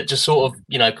words that just sort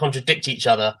of contradict each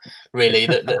other, really,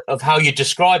 of how you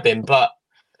describe him. But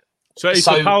so it's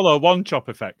the Paulo Wanchope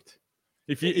effect.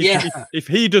 If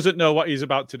he doesn't know what he's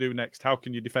about to do next, how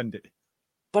can you defend it?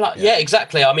 Well, yeah,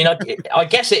 exactly. I mean, I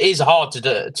guess it is hard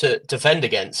to defend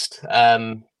against.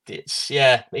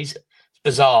 It's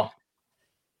bizarre.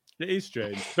 It is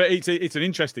strange, but it's an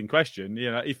interesting question.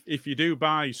 If you do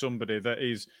buy somebody that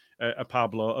is a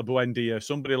Pablo, a Buendia,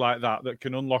 somebody like that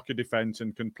can unlock a defence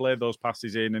and can play those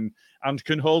passes in and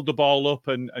can hold the ball up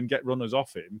and get runners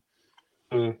off him,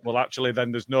 well, actually,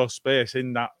 then there's no space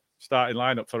in that starting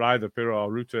lineup for either Pirro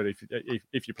or Rutter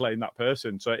if you're playing that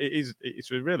person. So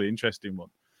it's a really interesting one.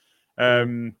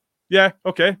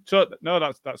 Okay. So no,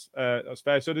 that's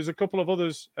fair. So there's a couple of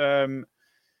others.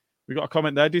 We got a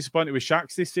comment there. Disappointed with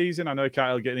Shax this season. I know he can't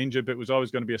help getting injured, but was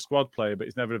always going to be a squad player, but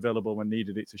he's never available when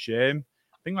needed. It's a shame.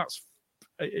 I think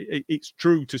it's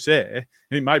true to say.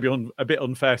 It might be a bit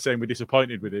unfair saying we're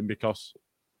disappointed with him because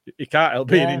he can't help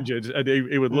being injured, and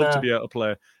he would love to be able to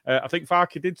play. I think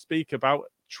Farke did speak about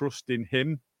trust in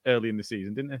him early in the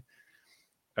season, didn't they?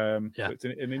 So it's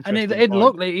an interesting and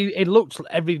it looked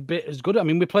every bit as good. I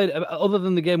mean, we played, other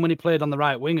than the game when he played on the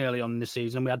right wing early on in the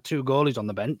season, we had 2 goalies on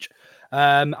the bench.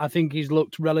 I think he's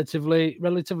looked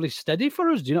relatively steady for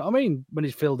us. Do you know what I mean? When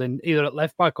he's filled in either at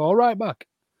left back or right back.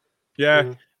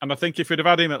 Yeah, and I think if we'd have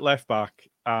had him at left back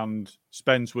and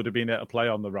Spence would have been able to play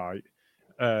on the right,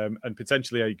 and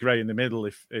potentially a Gray in the middle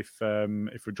if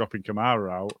we're dropping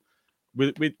Kamara out,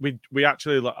 we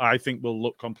actually, I think, will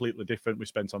look completely different with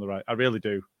Spence on the right. I really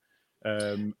do.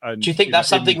 And do you think that's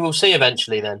something we'll see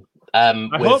eventually then? I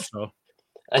hope so.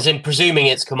 As in, presuming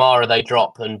it's Kamara, they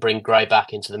drop and bring Gray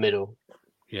back into the middle.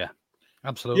 Yeah,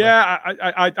 absolutely. Yeah,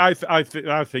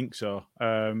 I think so.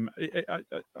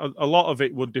 A lot of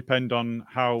it would depend on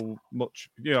how much,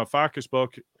 Farke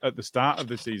spoke at the start of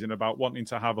the season about wanting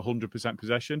to have 100%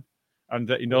 possession, and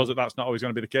that he knows that that's not always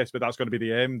going to be the case, but that's going to be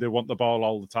the aim. They want the ball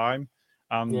all the time.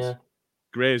 And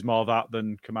Gray's more that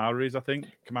than Kamara is, I think.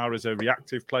 Kamara's a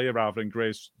reactive player rather than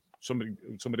Gray's somebody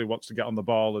who wants to get on the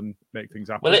ball and make things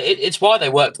happen. Well, it's why they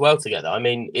worked well together. I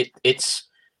mean, it's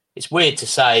weird to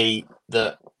say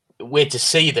that. Weird to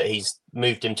see that he's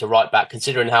moved him to right back,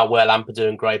 considering how well Ampadu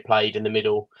and Gray played in the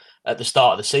middle at the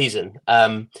start of the season.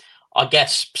 I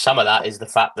guess some of that is the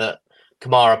fact that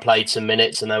Kamara played some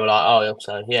minutes and they were like, oh,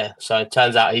 so it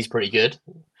turns out he's pretty good.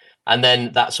 And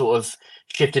then that sort of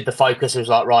shifted the focus. It was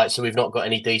like, right, so we've not got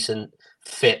any decent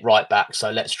fit right back,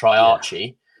 so let's try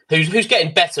Archie, who's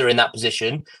getting better in that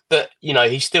position, but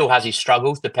he still has his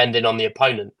struggles depending on the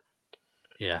opponent.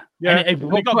 Yeah. And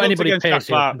if got anybody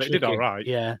pacey, they did all right.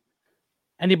 Yeah.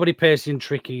 Anybody pacey and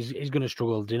tricky, he's going to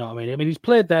struggle. Do you know what I mean? I mean, he's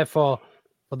played there for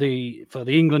the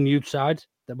England youth side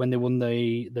that when they won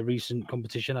the recent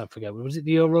competition. I forget, was it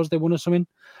the Euros they won or something?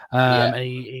 And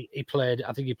he played.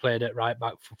 I think he played at right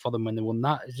back for them when they won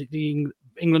that. Is it the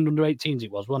England under 18s?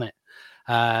 It was, wasn't it?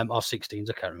 Or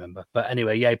 16s? I can't remember. But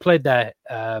anyway, he played there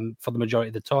for the majority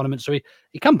of the tournament, so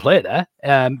he can play there.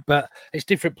 But it's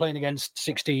different playing against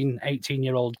 16,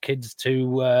 18-year-old kids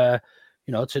to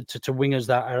wingers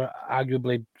that are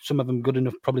arguably some of them good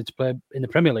enough probably to play in the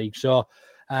Premier League. So,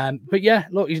 but yeah,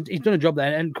 look, he's done a job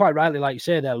there, and quite rightly, like you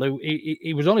say there, Lou,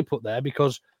 he was only put there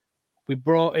because we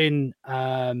brought in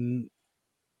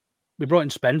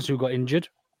Spence, who got injured.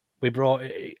 We brought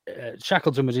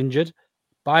Shackleton was injured.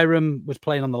 Byram was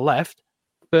playing on the left.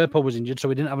 Burpo was injured, so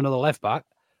we didn't have another left back.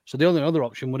 So the only other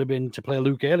option would have been to play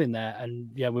Luke Hale in there, and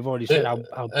we've already said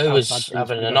how was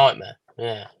having a nightmare.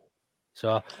 Yeah.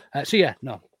 So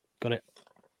got it.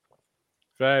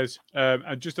 Fairs.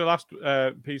 And just the last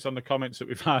piece on the comments that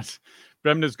we've had.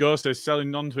 Bremner's Ghost says selling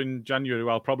Nonto in January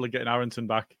while probably getting Aronson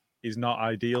back is not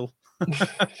ideal.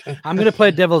 I'm going to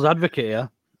play devil's advocate here.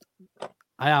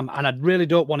 I am, and I really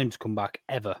don't want him to come back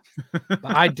ever. But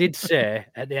I did say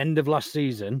at the end of last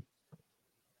season,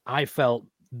 I felt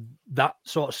that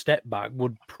sort of step back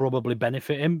would probably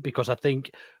benefit him because I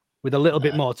think with a little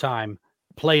bit more time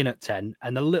playing at 10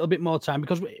 and a little bit more time,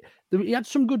 because he had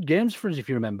some good games for us, if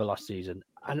you remember last season.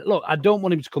 And look, I don't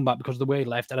want him to come back because of the way he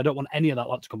left, and I don't want any of that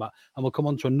lot to come back. And we'll come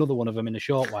on to another one of them in a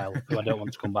short while who I don't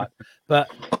want to come back. But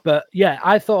yeah,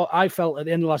 I felt at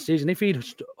the end of last season, if he'd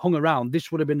hung around,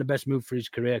 this would have been the best move for his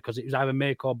career because it was either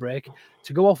make or break.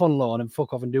 To go off on loan and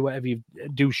fuck off and do whatever you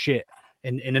do shit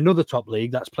in another top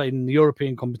league that's played in the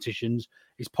European competitions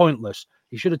is pointless.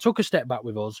 He should have took a step back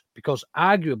with us because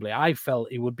arguably I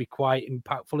felt he would be quite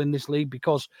impactful in this league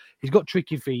because he's got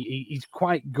tricky feet. He's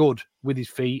quite good with his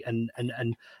feet. And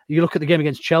you look at the game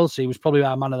against Chelsea, he was probably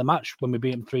our man of the match when we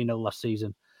beat him 3-0 last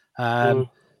season. But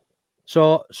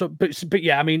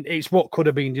yeah, I mean, it's what could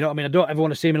have been. You know what I mean? I don't ever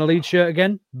want to see him in a Leeds shirt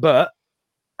again, but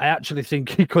I actually think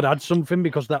he could add something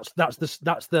because that's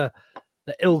the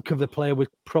ilk of the player we're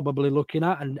probably looking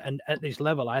at. And at this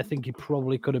level, I think he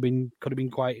probably could have been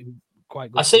quite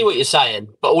good. I see what you're saying,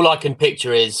 but all I can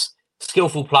picture is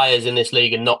skillful players in this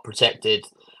league are not protected.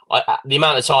 The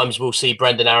amount of times we'll see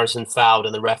Brendan Aronson fouled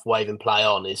and the ref wave and play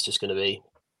on is just going to be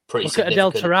pretty significant.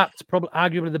 Look at Adel Taarabt, probably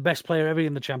arguably the best player ever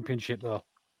in the Championship, though.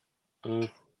 I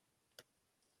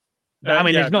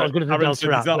mean, he's not as good as Adel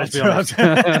Taarabt, let's be honest.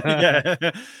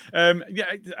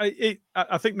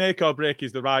 I think make or break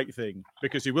is the right thing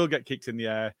because he will get kicked in the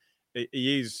air.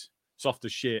 He is soft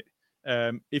as shit.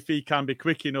 If he can be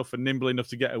quick enough and nimble enough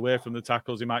to get away from the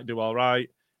tackles, he might do all right.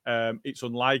 It's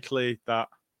unlikely that...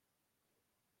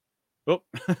 Oh,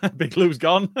 Big Lou's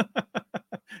gone.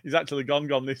 He's actually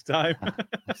gone this time.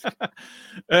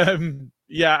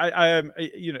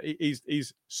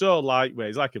 He's so lightweight.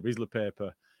 He's like a Rizzler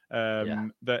paper.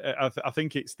 That I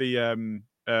think it's the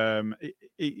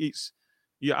it's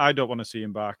I don't want to see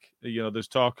him back. There's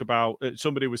talk about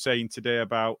somebody was saying today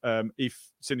about if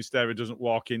Sinisterra doesn't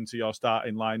walk into your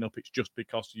starting lineup, it's just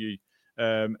because you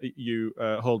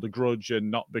hold a grudge and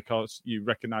not because you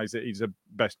recognise that he's the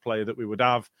best player that we would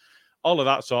have. All of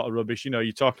that sort of rubbish.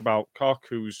 You talk about Koch,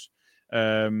 who's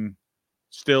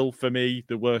still, for me,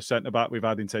 the worst centre-back we've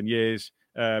had in 10 years.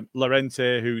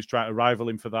 Lorente, who's trying to rival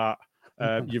him for that.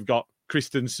 You've got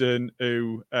Christensen,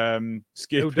 who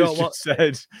Skip has just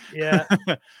said. Yeah.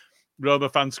 Roma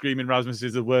fans screaming Rasmus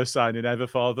is the worst signing ever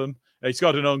for them. He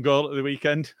scored an own goal at the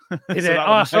weekend.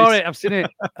 I saw it. I've seen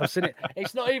it.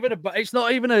 It's not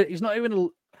even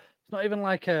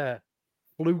like a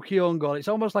fluky own goal. It's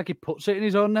almost like he puts it in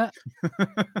his own net.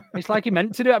 It's like he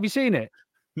meant to do it. Have you seen it?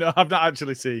 No, I've not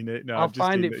actually seen it. No, I'll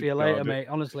find it for you later, mate.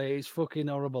 Honestly, it's fucking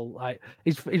horrible. Like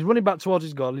he's running back towards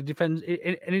his goal. He defends,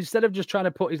 and instead of just trying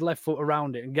to put his left foot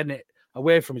around it and getting it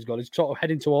away from his goal, he's sort of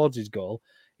heading towards his goal.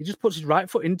 He just puts his right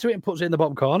foot into it and puts it in the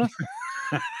bottom corner.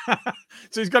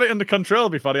 So he's got it under control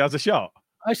before he has a shot.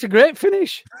 It's a great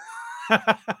finish.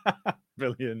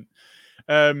 Brilliant.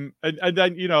 And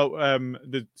then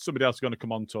there's somebody else going to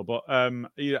come on to, but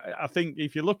I think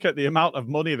if you look at the amount of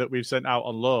money that we've sent out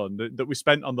on loan, that we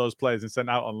spent on those players and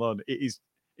sent out on loan, it's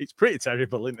pretty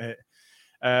terrible, isn't it?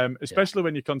 Especially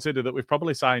when you consider that we've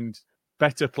probably signed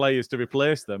better players to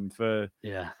replace them for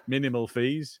minimal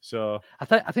fees. So I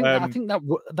think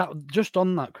that just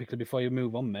on that quickly before you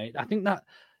move on, mate. I think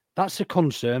that's a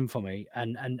concern for me,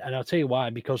 and I'll tell you why.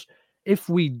 Because if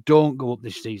we don't go up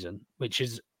this season, which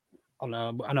is I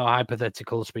know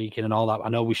hypothetical speaking and all that. I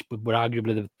know we're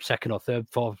arguably the second or third,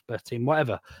 fourth best team,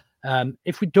 whatever.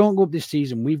 If we don't go up this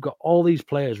season, we've got all these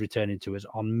players returning to us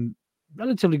on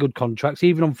relatively good contracts,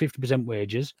 even on 50%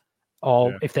 wages.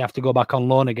 Or if they have to go back on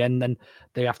loan again, then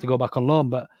they have to go back on loan.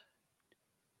 But,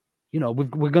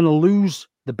 we're going to lose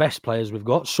the best players we've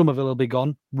got. Somerville will be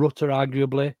gone. Rutter,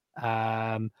 arguably.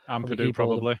 Ampadu,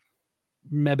 probably.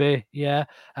 Maybe, yeah.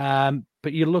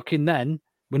 But you're looking then,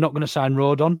 we're not going to sign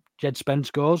Rodon. Jed Spence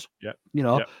goes. Yeah.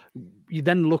 You're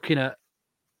then looking at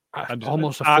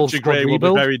almost a full squad Gray rebuild.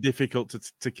 will be very difficult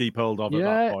to keep hold of at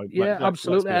that point.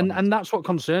 Absolutely. And that's what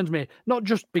concerns me. Not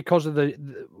just because of the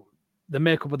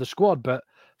makeup of the squad, but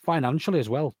financially as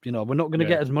well. We're not going to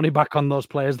get as money back on those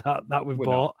players that we've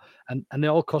bought, and they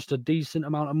all cost a decent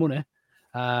amount of money.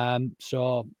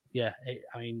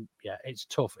 It's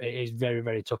tough. It is very,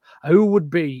 very tough. Who would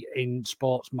be in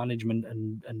sports management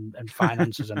and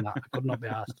finances and that? I could not be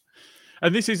asked.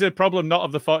 And this is a problem not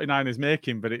of the 49ers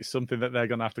making, but it's something that they're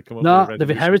going to have to come up with. No, they've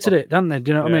inherited it, don't they?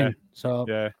 Do you know what I mean? So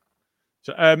yeah.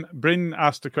 So Bryn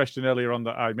asked a question earlier on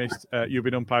that I missed. You've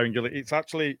been umpiring, Gilly. It's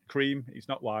actually cream. It's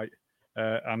not white.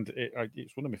 And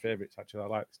it's one of my favourites, actually. I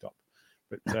like the stop.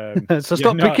 But so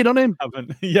stop picking on him.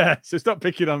 So stop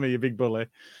picking on me, you big bully.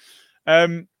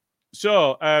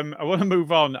 So I want to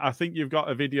move on. I think you've got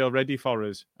a video ready for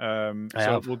us.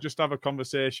 We'll just have a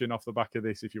conversation off the back of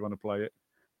this if you want to play it.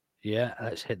 Yeah,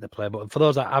 let's hit the play button. For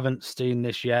those that haven't seen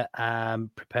this yet,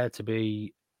 prepare to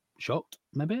be shocked,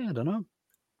 maybe. I don't know.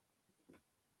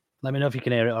 Let me know if you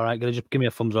can hear it. All right, just give me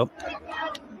a thumbs up.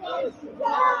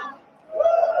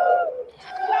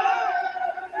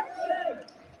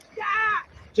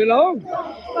 Geelong.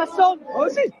 That's on. Oh,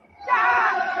 is it?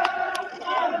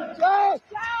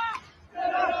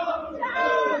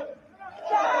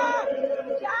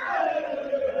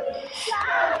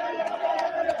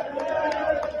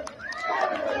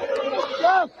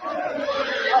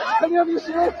 Can you have your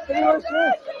shirt?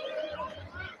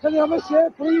 Can you have a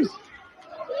shirt, please?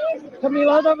 Can you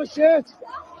lad have a shirt?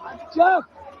 Jack!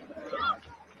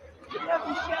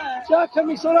 Jack, can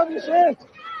we still have your shirt?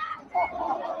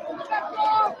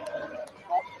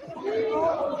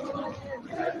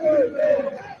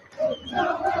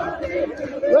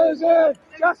 Where is it?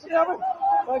 Jack, can you have it?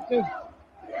 Thank you.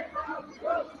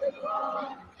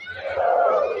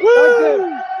 Woo! Thank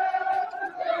you.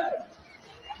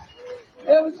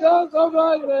 Here we go, come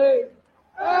right, mate.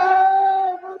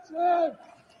 Hey, what's it?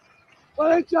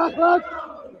 What is Jack, lad?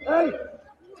 Hey!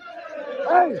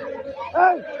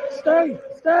 Stay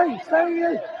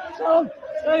here. Son,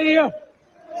 stay here.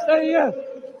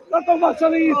 Not the much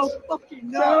of these. Oh,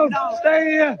 fucking no.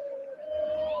 Stay here.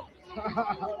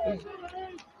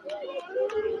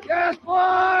 Yes,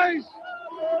 boys.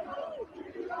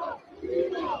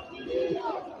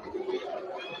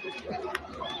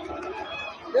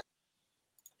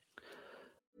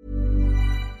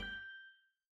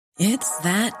 It's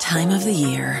that time of the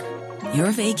year. Your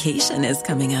vacation is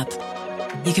coming up.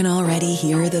 You can already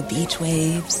hear the beach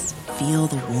waves, feel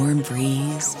the warm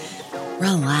breeze,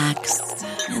 relax,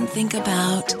 and think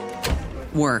about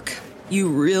work. You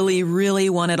really, really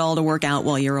want it all to work out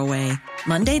while you're away.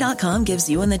 Monday.com gives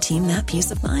you and the team that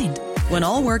peace of mind. When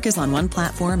all work is on one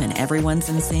platform and everyone's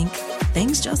in sync,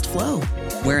 things just flow.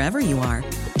 Wherever you are,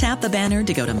 tap the banner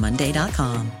to go to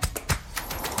Monday.com.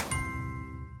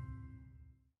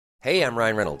 Hey, I'm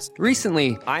Ryan Reynolds.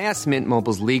 Recently, I asked Mint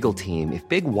Mobile's legal team if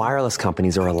big wireless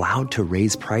companies are allowed to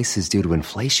raise prices due to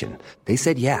inflation. They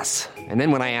said yes. And then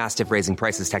when I asked if raising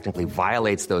prices technically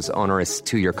violates those onerous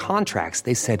two-year contracts,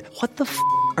 they said, "What the f***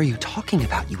 are you talking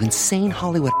about, you insane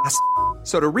Hollywood ass?"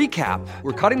 So to recap,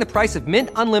 we're cutting the price of Mint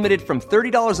Unlimited from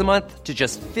 $30 a month to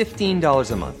just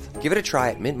 $15 a month. Give it a try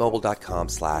at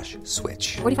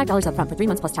mintmobile.com/switch. $45 up front for 3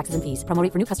 months plus taxes and fees. Promo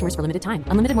rate for new customers for limited time.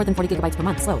 Unlimited more than 40 gigabytes per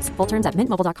month. Slows full terms at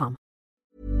mintmobile.com.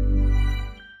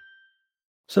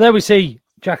 So there we see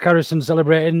Jack Harrison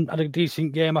celebrating. Had a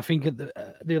decent game, I think,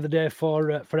 the other day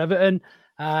for Everton.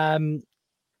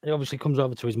 He obviously comes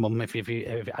over to his mum. If you're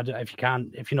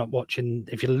not watching,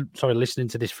 if you're listening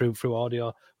to this through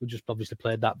audio, we just obviously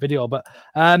played that video. But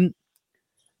a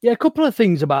couple of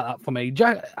things about that for me.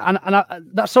 Jack,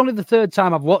 that's only the third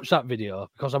time I've watched that video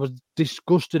because I was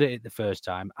disgusted at it the first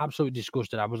time. Absolutely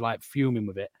disgusted. I was like fuming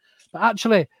with it. But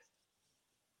actually,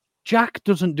 Jack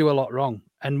doesn't do a lot wrong.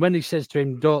 And when he says to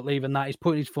him, "Don't leave," and that, he's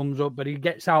putting his thumbs up, but he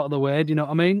gets out of the way. Do you know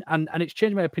what I mean? And it's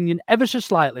changed my opinion ever so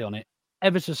slightly on it.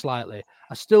 Ever so slightly.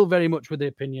 I still very much with the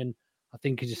opinion, I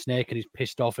think he's a snake and he's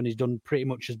pissed off and he's done pretty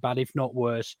much as bad, if not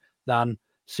worse, than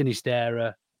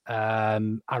Sinisterra,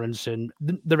 Aronson,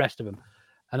 the rest of them.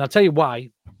 And I'll tell you why.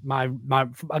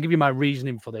 I'll give you my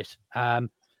reasoning for this.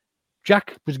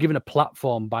 Jack was given a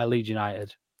platform by Leeds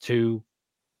United to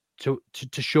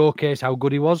showcase how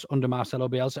good he was under Marcelo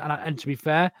Bielsa. And to be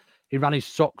fair, he ran his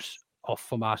socks off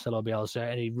for Marcelo Bielsa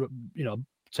and he,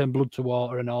 turned blood to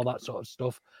water and all that sort of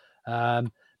stuff.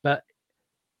 But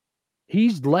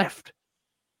he's left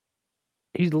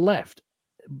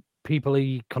people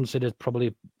he considered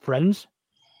probably friends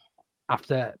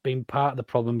after being part of the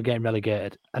problem of getting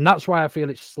relegated. And that's why I feel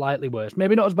it's slightly worse.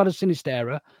 Maybe not as bad as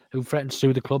Sinisterra, who threatened to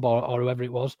sue the club or whoever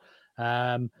it was.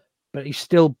 But he's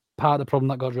still part of the problem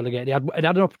that got relegated. He had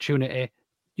an opportunity.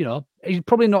 He's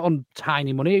probably not on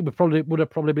tiny money. He would have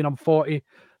probably been on 40,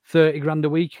 30 grand a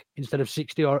week instead of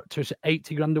 60 or to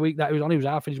 80 grand a week that he was on. He was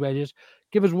half his wages.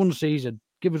 Give us one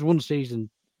season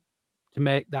to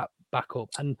make that back up.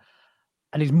 And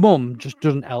his mum just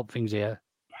doesn't help things here.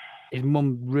 His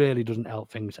mum really doesn't help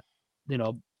things.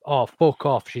 Oh, fuck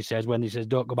off, she says when he says,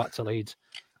 "Don't go back to Leeds."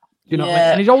 What I mean?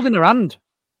 And he's holding her hand.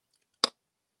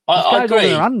 I agree.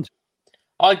 Holding her hand.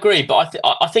 I agree, but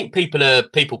I think people are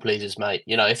people pleasers, mate.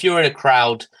 If you're in a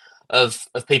crowd of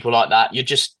people like that, you're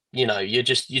just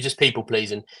people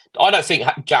pleasing. I don't think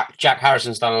Jack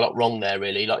Harrison's done a lot wrong there,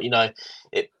 really.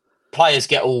 Players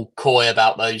get all coy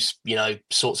about those,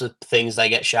 sorts of things. They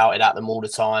get shouted at them all the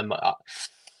time.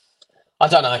 I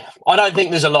don't know. I don't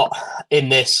think there's a lot in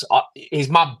this. His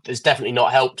mum has definitely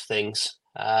not helped things,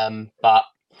 but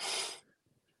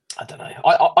I don't know.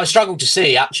 I struggle to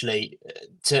see actually.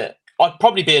 I'd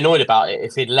probably be annoyed about it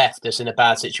if he'd left us in a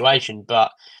bad situation,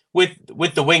 but with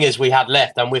the wingers we had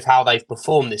left and with how they've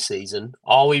performed this season,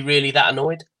 are we really that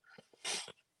annoyed?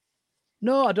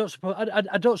 No, I don't suppose.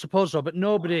 I don't suppose so. But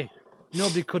nobody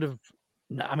could have.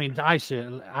 I mean, I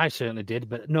certainly did,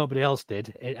 but nobody else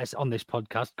did. On this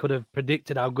podcast, could have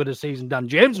predicted how good a season Dan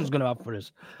James was going to have for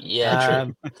us. Yeah,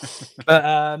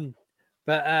 true.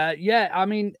 But yeah, I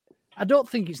mean, I don't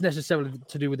think it's necessarily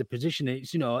to do with the position.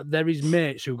 It's there is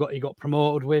mates who he got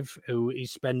promoted with, who he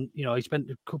spent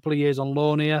a couple of years on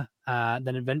loan here.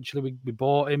 Then eventually we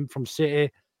bought him from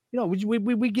City.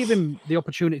 We give him the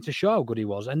opportunity to show how good he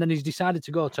was, and then he's decided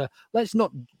to go to. Let's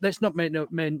not make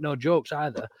no jokes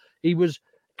either. He was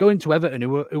going to Everton,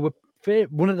 who were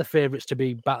one of the favourites to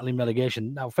be battling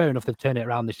relegation. Now, fair enough, they've turned it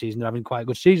around this season. They're having quite a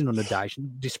good season under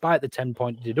Dyson, despite the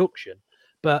 10-point deduction.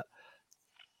 But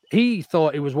he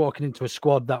thought he was walking into a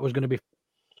squad that was going to be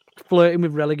flirting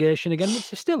with relegation again, which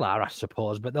they still are, I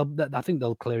suppose. But I think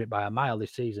they'll clear it by a mile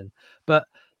this season. But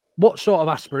what sort of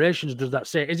aspirations does that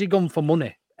say? Is he gone for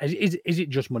money? Is it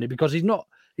just money? Because he's not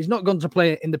gone to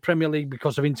play in the Premier League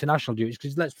because of international duties.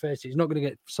 Because let's face it, he's not going to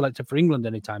get selected for England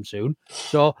anytime soon.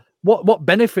 So what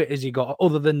benefit has he got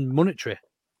other than monetary?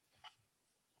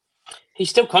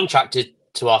 He's still contracted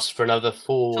to us for another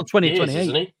 4 years,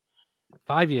 isn't he?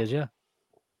 5 years, yeah.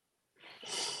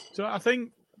 So I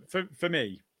think for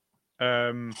me,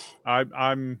 I'm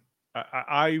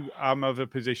of a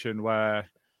position where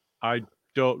I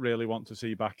don't really want to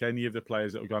see back any of the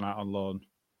players that have gone out on loan.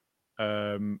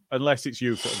 Unless it's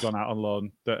youth that have gone out on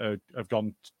loan that have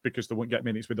gone because they won't get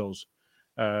minutes with us.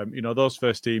 Those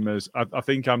first teamers, I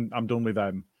think I'm done with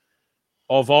them.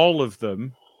 of all of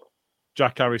them,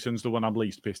 Jack Harrison's the one I'm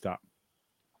least pissed at.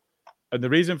 And the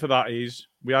reason for that is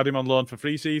we had him on loan for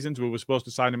 3 seasons. We were supposed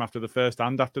to sign him after the first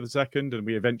and after the second, and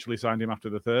we eventually signed him after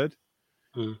the third.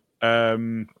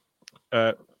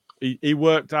 He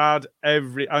worked hard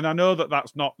and I know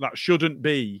that shouldn't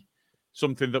be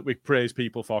something that we praise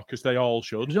people for, because they all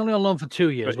should. He was only on loan for 2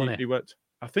 years, wasn't he? He worked.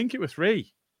 I think it was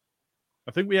 3.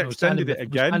 I think we extended it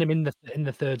again. We signed him in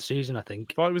the third season, I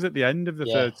think. I thought it was at the end of the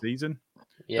third season.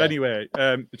 Yeah. Anyway,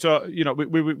 so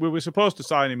we were supposed to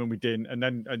sign him and we didn't, and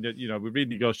then we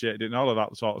renegotiated it and all of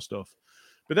that sort of stuff.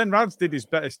 But then Rads did his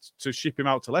best to ship him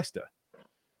out to Leicester,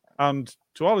 and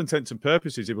to all intents and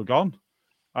purposes, he was gone.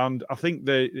 And I think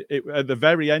at the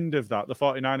very end of that, the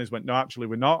 49ers went, no, actually,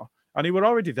 we're not. And he were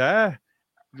already there.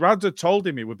 Rads had told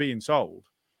him he were being sold.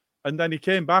 And then he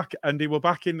came back and he were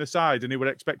back in the side and he were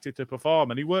expected to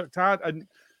perform. And he worked hard. And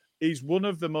he's one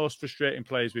of the most frustrating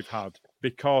players we've had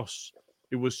because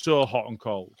it was so hot and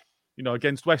cold.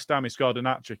 Against West Ham, he scored an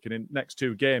hat-trick. And in the next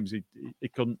 2 games, he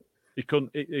couldn't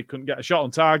get a shot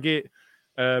on target.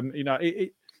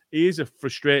 He is a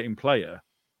frustrating player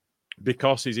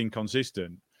because he's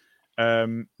inconsistent.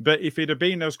 But if he'd have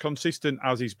been as consistent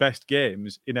as his best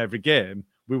games in every game,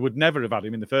 we would never have had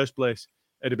him in the first place.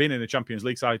 It'd have been in the Champions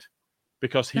League side,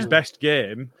 because his best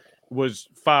game was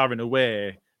far and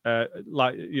away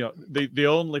the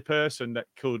only person that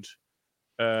could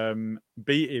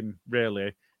beat him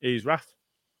really is Rath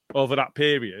over that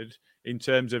period in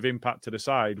terms of impact to the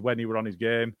side when he were on his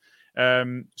game.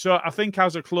 So I think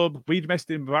as a club, we'd messed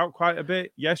him about quite a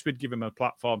bit. Yes, we'd give him a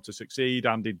platform to succeed,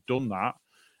 and he'd done that.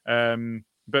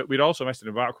 But we'd also messed him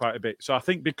about quite a bit. So I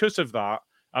think because of that,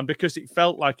 and because it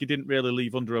felt like he didn't really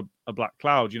leave under a black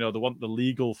cloud, the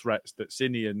legal threats that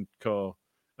Cini and co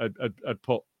had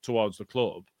put towards the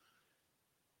club,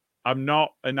 I'm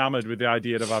not enamoured with the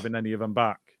idea of having any of them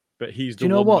back. But he's the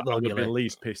one that I would be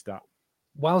least pissed at.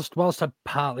 Whilst I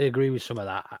partly agree with some of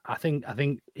that, I think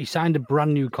he signed a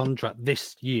brand new contract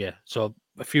this year, so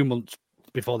a few months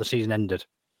before the season ended.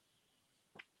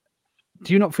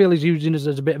 Do you not feel he's using us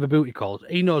as a bit of a booty call?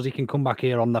 He knows he can come back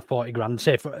here on the 40 grand.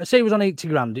 Say he was on 80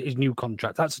 grand, his new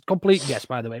contract. That's a complete guess,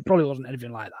 by the way. It probably wasn't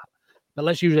anything like that. But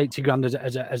let's use 80 grand as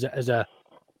a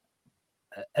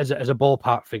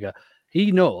ballpark figure.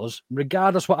 He knows,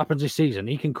 regardless what happens this season,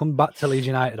 he can come back to Leeds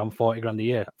United on 40 grand a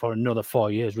year for another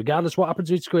 4 years. Regardless what happens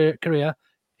to his career,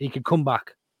 he could come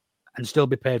back and still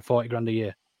be paid 40 grand a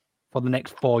year for the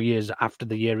next 4 years after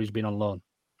the year he's been on loan.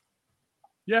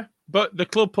 Yeah, but the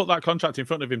club put that contract in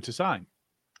front of him to sign.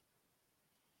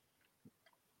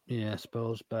 Yeah, I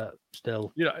suppose, but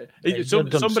still,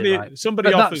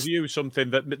 somebody offers you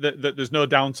something that there's no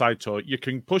downside to it. You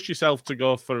can push yourself to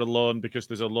go for a loan because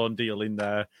there's a loan deal in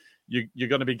there. You're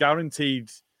going to be guaranteed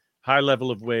high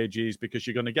level of wages because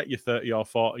you're going to get your 30 or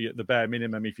 40 at the bare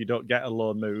minimum if you don't get a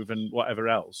loan move and whatever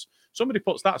else. Somebody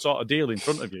puts that sort of deal in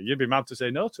front of you, you'd be mad to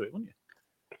say no to it, wouldn't you?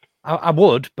 I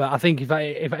would, but I think if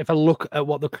I look at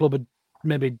what the club had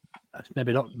maybe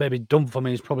done for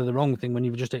me is probably the wrong thing when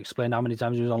you've just explained how many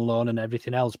times he was on loan and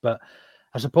everything else. But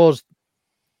I suppose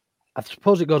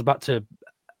it goes back to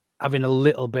having a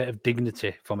little bit of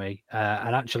dignity for me.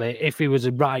 And actually, if he was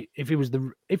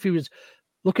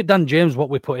look at Dan James,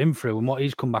 what we put him through and what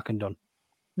he's come back and done.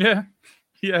 Yeah.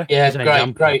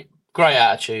 Great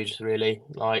attitude, really.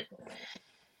 Like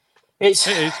it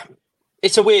is.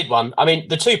 It's a weird one. I mean,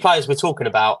 the 2 players we're talking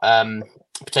about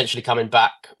potentially coming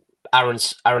back,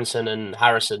 Aronson and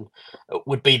Harrison,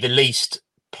 would be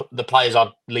the players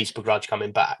I'd least begrudge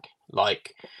coming back.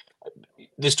 Like,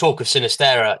 there's talk of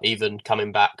Sinistera even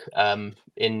coming back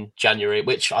in January,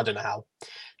 which I don't know how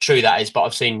true that is, but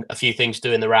I've seen a few things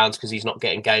doing the rounds because he's not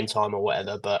getting game time or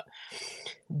whatever. But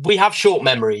we have short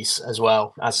memories as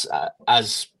well as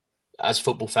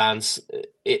football fans.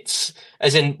 It's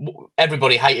as in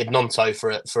everybody hated Nonto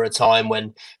for a time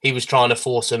when he was trying to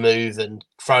force a move and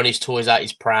throwing his toys out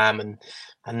his pram, and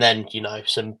then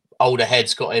some older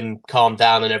heads got him calmed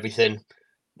down and everything.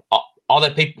 Are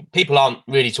there people aren't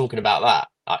really talking about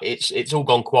that? It's all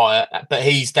gone quiet, but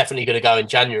he's definitely going to go in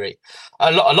January.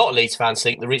 A lot of Leeds fans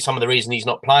think some of the reason he's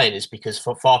not playing is because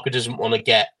Farke doesn't want to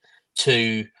get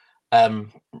too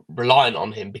reliant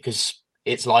on him because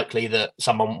it's likely that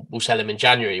someone will sell him in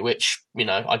January, which,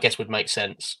 I guess would make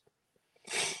sense.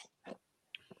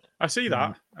 I see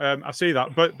that.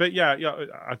 But yeah,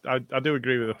 I do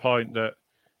agree with the point that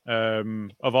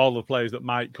of all the players that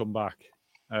might come back,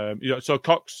 so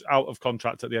Cox out of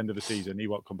contract at the end of the season, he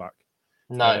won't come back.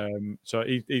 No. So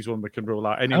he's one we can rule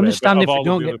out anyway. I understand if you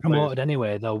don't get promoted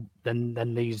anyway, though,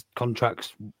 then these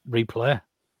contracts replay.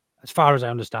 As far as I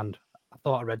understand, I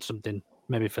thought I read something,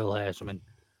 maybe Phil Hay or something.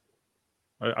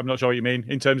 I'm not sure what you mean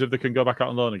in terms of they can go back out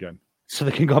on loan again. So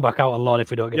they can go back out on loan if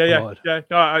we don't get promoted. Yeah.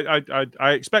 No,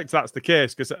 I expect that's the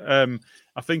case because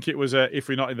I think it was if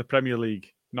we're not in the Premier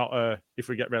League, not if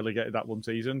we get relegated that one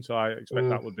season. So I expect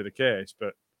that would be the case.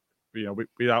 But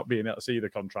without being able to see the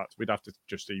contract, we'd have to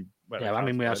just see. Yeah, I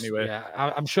mean, anyway. Yeah,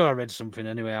 I'm sure I read something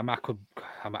anyway. I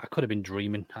could have been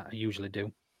dreaming. I usually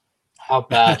do. How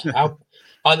bad?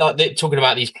 I like talking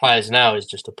about these players now is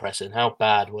just depressing. How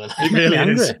bad were they? It really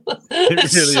is.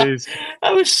 It really is.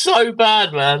 That was so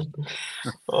bad, man.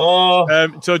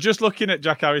 Oh. So just looking at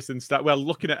Jack Harrison's stats,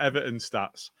 looking at Everton's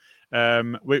stats,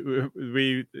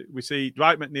 we see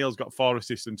Dwight McNeil's got 4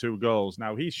 assists and 2 goals.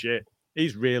 Now he's shit.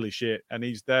 He's really shit, and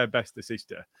he's their best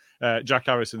assister. Jack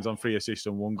Harrison's on 3 assists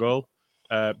and 1 goal,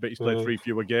 but he's played 3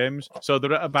 fewer games. So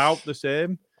they're at about the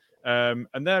same. And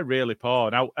they're really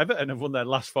poor. Now, Everton have won their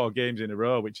last 4 games in a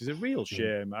row, which is a real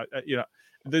shame.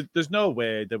 There's no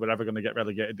way they were ever going to get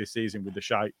relegated this season with the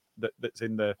shite that's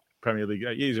in the Premier League.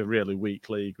 It is a really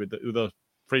weak league with those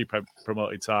 3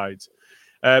 promoted sides.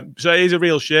 So it is a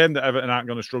real shame that Everton aren't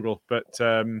going to struggle. But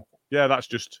that's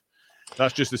just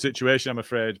the situation, I'm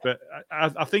afraid. But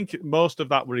I think most of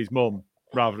that were his mum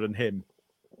rather than him.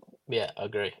 Yeah, I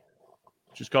agree.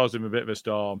 Just caused him a bit of a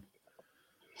storm.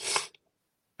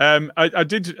 I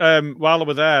did while I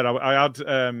was there. I had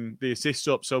the assists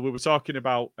up. So we were talking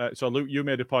about. So Luke, you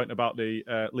made a point about the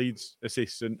Leeds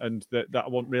assists and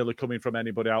that wasn't really coming from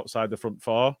anybody outside the front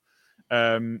 4.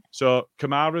 So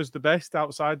Kamara's the best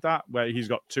outside that, where he's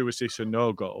got 2 assists and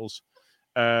no goals.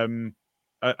 And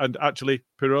actually,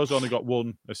 Pirot's only got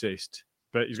 1 assist,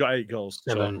 but he's got 8 goals.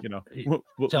 7. So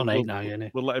It's on 8 now, isn't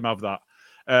it? We'll let him have that.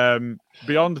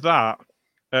 Beyond that,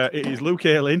 it is Luke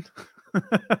Ayling.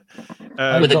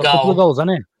 With a couple of goals,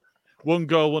 hasn't he? 1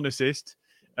 goal, 1 assist.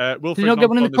 Did he not get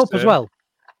one in the cup as well?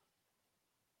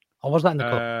 Or was that in the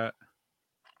cup?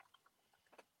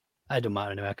 It don't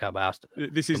matter anyway. I can't be asked.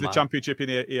 This is the championship in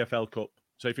the EFL Cup.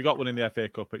 So if you got one in the FA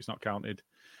Cup, it's not counted.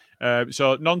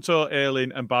 So Nonto,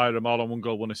 Ayling, and Byram all on 1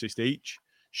 goal, 1 assist each.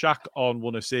 Shaq on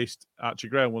 1 assist. Archie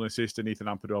Gray on 1 assist, and Ethan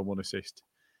Ampadu on 1 assist.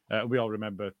 We all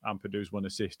remember Ampadu's 1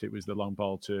 assist. It was the long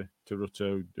ball to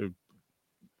Ruto.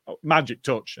 Magic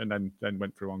touch, and then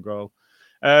went through 1 goal.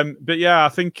 But yeah, I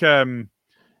think it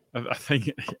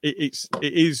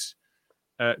is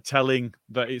telling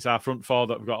that it's our front 4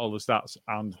 that have got all the stats,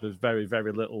 and there's very,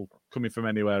 very little coming from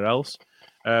anywhere else.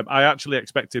 I actually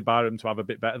expected Byram to have a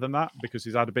bit better than that because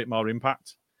he's had a bit more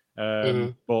impact.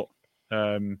 But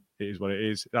it is what it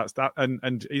is. That's that,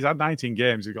 and he's had 19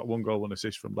 games. He's got 1 goal, 1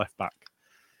 assist from left back.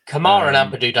 Kamara and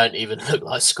Ampadu don't even look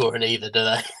like scoring either, do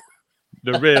they?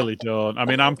 They really don't. I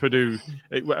mean, Ampadu,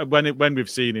 when we've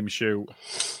seen him shoot,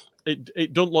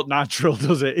 it doesn't look natural,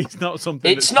 does it? It's not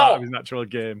something that's part of his natural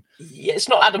game. Yeah, it's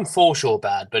not Adam Forshaw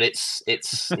bad, but it's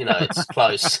it's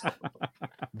close.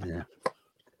 Yeah.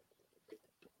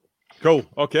 Cool.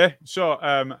 Okay. So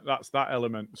that's that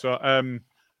element. So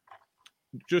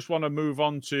just want to move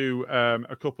on to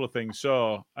a couple of things.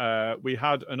 So we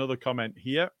had another comment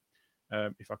here.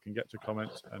 If I can get to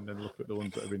comments and then look at the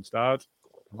ones that have been starred.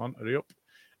 Come on, hurry up.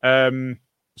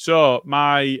 So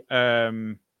my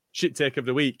shit take of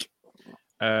the week.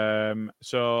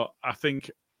 So I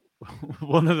think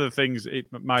one of the things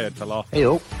my head fell off.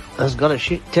 Hey, has got a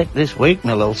shit take this week,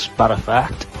 my little spat of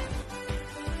fact.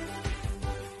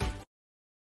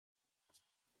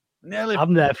 Nearly.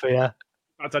 I'm there for you.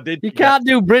 As I did. You can't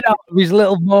do Bryn out of his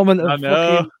little moment of I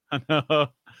know.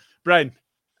 Bren,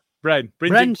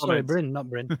 sorry, Bryn, not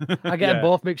Bryn. I get them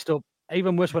both mixed up.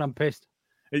 Even worse when I'm pissed.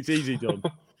 It's easy done.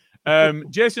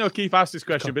 Jason O'Keefe asked this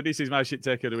question, but this is my shit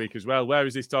take of the week as well. Where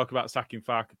is this talk about sacking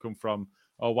Farker come from,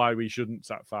 or why we shouldn't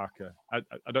sack Farker? I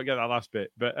don't get that last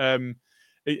bit, but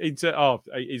is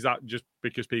that just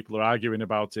because people are arguing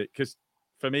about it? Because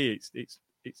for me,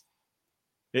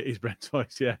 it is Brent's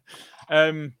voice, yeah.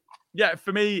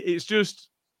 For me, it's just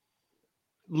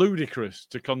ludicrous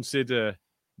to consider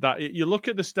that. You look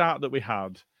at the start that we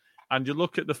had, and you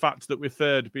look at the fact that we're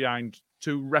 3rd behind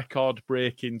 2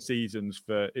 record-breaking seasons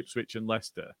for Ipswich and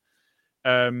Leicester.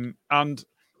 And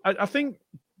I think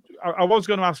I was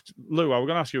going to ask Lou, I was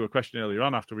going to ask you a question earlier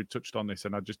on after we touched on this,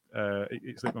 and I just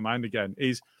it slipped my mind again.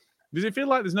 Does it feel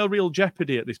like there's no real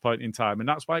jeopardy at this point in time? And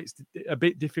that's why it's a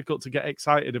bit difficult to get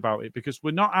excited about it, because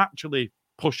we're not actually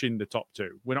pushing the top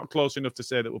 2. We're not close enough to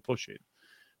say that we're pushing.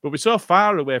 But we're so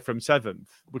far away from 7th.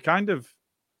 We're kind of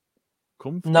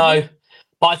comfortable. No,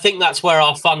 but I think that's where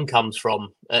our fun comes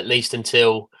from, at least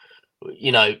until,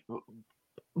 we're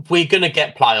going to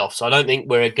get playoffs. I don't think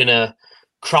we're going to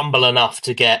crumble enough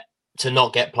to get to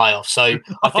not get playoffs. So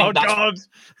I think God.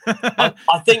 I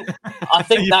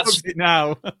think that's it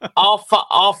now.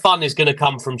 our fun is going to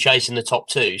come from chasing the top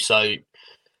two. So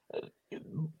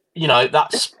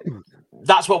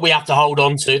that's what we have to hold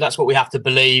on to. That's what we have to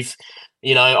believe.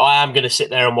 I am going to sit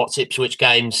there and watch Ipswich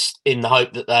games in the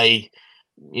hope that they,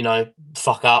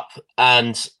 fuck up,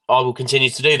 and I will continue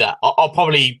to do that. I'll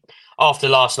probably, after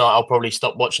last night, I'll probably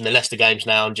stop watching the Leicester games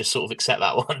now and just sort of accept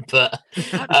that one. But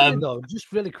actually, though,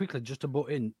 just really quickly, just to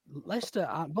butt in,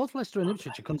 both Leicester and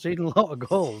Ipswich are conceding a lot of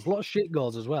goals, a lot of shit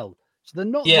goals as well. So they're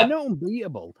not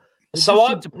unbeatable.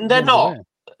 They're not.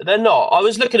 They're not. I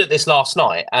was looking at this last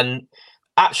night, and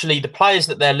actually, the players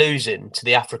that they're losing to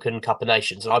the African Cup of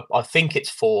Nations, and I think it's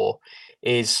 4,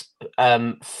 is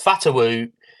Fatawu,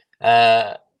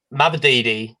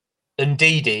 Mabadidi,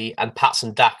 Ndidi, and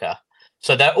Patson Daka.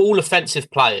 So they're all offensive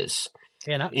players,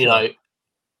 and Iheanacho.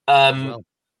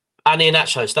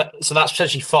 So that's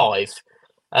potentially 5.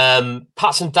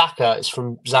 Patson Daka is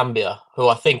from Zambia, who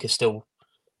I think is still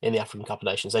in the African Cup of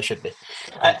Nations. They should be.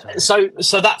 So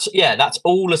that's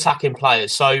all attacking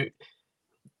players. So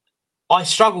I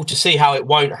struggle to see how it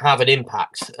won't have an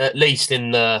impact, at least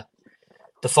in the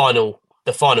final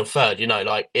third.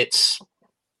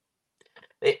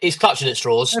 It's clutching at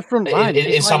straws.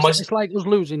 In some ways. It's like us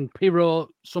losing Pirro,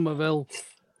 Somerville,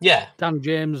 Dan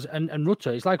James, and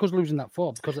Rutter. It's like us losing that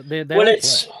 4 because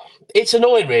it's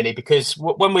annoying really, because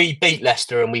when we beat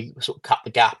Leicester and we sort of cut the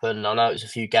gap, and I know it was a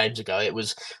few games ago, it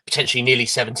was potentially nearly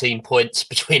 17 points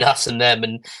between us and them,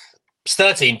 and it's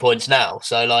 13 points now.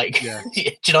 So do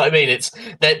you know what I mean?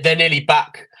 They're nearly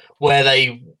back where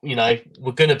they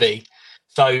were going to be.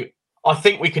 So I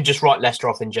think we can just write Leicester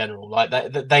off in general. Like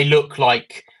they look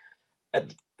like a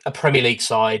Premier League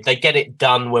side. They get it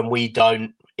done when we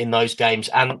don't in those games,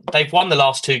 and they've won the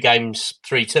last 2 games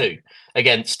 3-2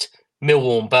 against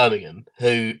Millwall and Birmingham,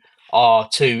 who are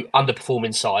 2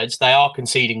 underperforming sides. They are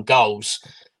conceding goals,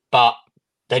 but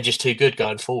they're just too good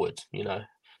going forward. We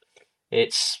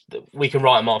can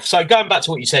write them off. So going back to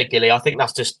what you said, Gilly, I think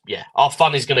that's just our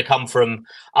fun is going to come from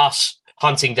us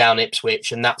hunting down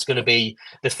Ipswich, and that's going to be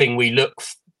the thing we look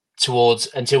towards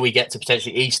until we get to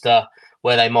potentially Easter,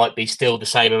 where they might be still the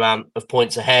same amount of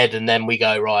points ahead, and then we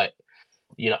go right.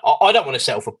 I don't want to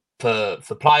settle for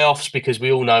playoffs, because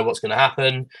we all know what's going to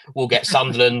happen. We'll get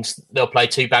Sunderland, they'll play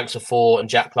 2 banks of 4, and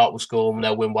Jack Clark will score, and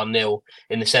they'll win 1-0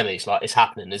 in the semis. Like, it's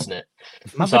happening, isn't it?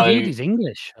 Mavadidi's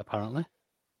English, apparently.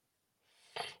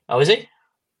 Oh, is he?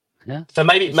 Yeah. So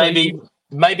maybe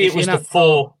it was the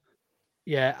 4.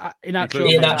 Yeah,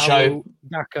 Iheanacho,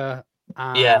 Daka,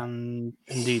 and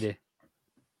Ndidi.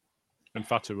 And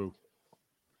Fatawu.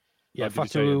 Yeah,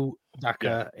 Fatawu,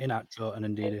 Daka, Iheanacho,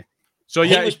 and Ndidi. So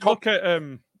look at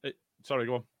sorry,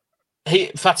 go on.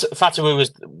 Fatawu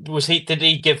was he? Did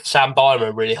he give Sam Byram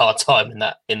a really hard time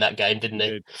in that game? Didn't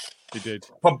he? He did.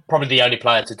 Probably the only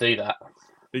player to do that.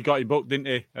 He got him booked, didn't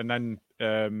he? And then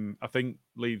I think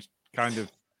Leeds kind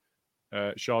of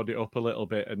shored it up a little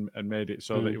bit and made it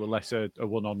so that it was less a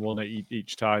one-on-one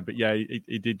each time. But yeah,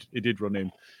 he did run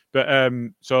him. But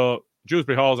so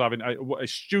Dewsbury Hall's having a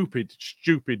stupid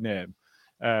name.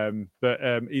 But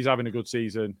he's having a good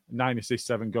season. 9 assists,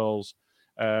 7 goals.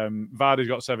 Vardy's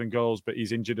got 7 goals, but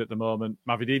he's injured at the moment.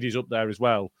 Mavadidi's up there as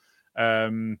well.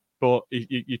 But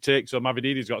you take, so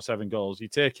Mavadidi's got 7 goals. You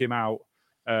take him out.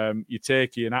 You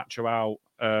take Iheanacho out,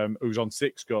 who's on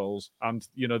 6 goals. And,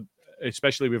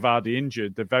 especially with Vardy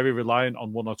injured, they're very reliant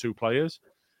on 1 or 2 players.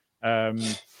 But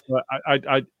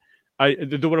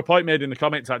there were a point made in the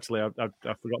comments, actually. I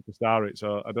forgot to star it,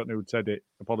 so I don't know who said it.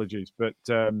 Apologies. But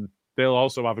they'll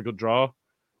also have a good draw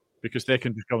because they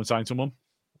can just go and sign someone.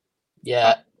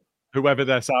 Yeah. Whoever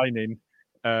they're signing,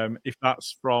 if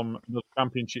that's from the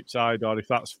Championship side or if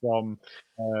that's from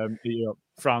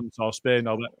France or Spain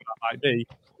or whatever that might be,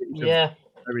 it's a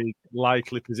very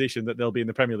likely position that they'll be in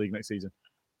the Premier League next season.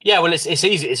 Yeah, well, it's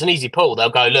easy. It's an easy pull. They'll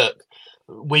go, look,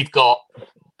 we've got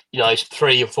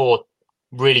 3 or 4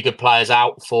 really good players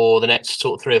out for the next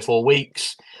sort of 3 or 4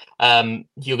 weeks.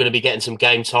 You're going to be getting some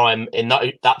game time in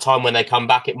that time. When they come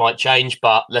back, it might change,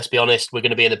 but let's be honest, we're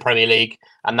going to be in the Premier League,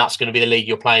 and that's going to be the league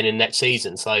you're playing in next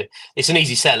season. So it's an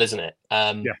easy sell, isn't it?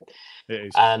 Yeah, it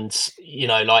is. And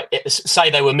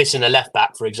say they were missing a left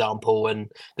back, for example,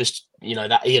 and this,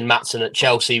 that Ian Matson at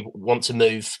Chelsea want to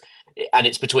move, and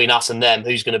it's between us and them.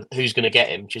 Who's going to get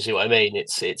him? Do you see what I mean?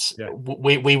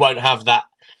 We won't have that.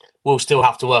 We'll still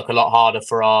have to work a lot harder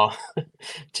to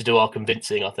do our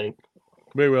convincing, I think.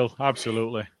 We will,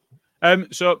 absolutely.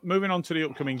 So moving on to the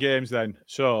upcoming games then.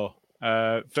 So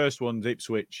first one's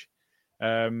Ipswich.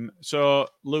 So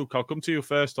Luke, I'll come to you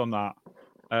first on that.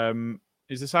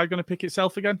 Is the side going to pick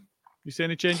itself again? You see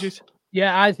any changes?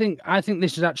 Yeah, I think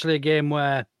this is actually a game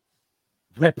where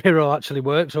Pirro actually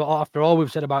works. So after all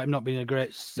we've said about him not being a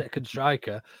great second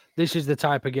striker, this is the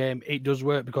type of game it does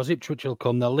work because Ipswich will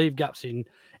come. They'll leave gaps in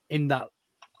that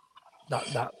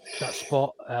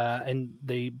spot in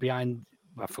the behind.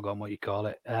 I've forgotten what you call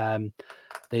it.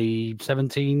 The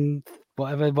 17,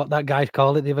 whatever what that guy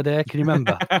called it the other day. Can you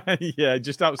remember? Yeah,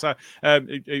 just outside.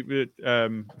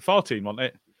 14, wasn't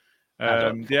it?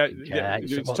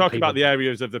 Talk about the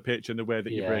areas of the pitch and the way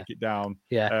that you break it down.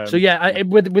 Yeah.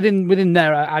 Within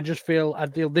there, I feel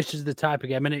this is the type of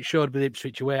game, and it showed with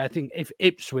Ipswich away. I think if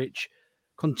Ipswich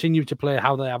continue to play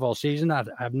how they have all season, I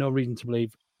have no reason to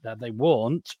believe that they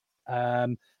won't.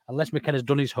 Unless McKenna's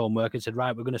done his homework and said,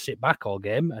 right, we're going to sit back all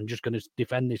game and just going to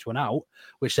defend this one out,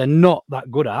 which they're not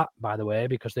that good at, by the way,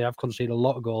 because they have conceded a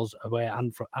lot of goals away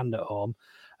and at home.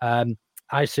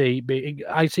 I see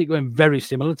it going very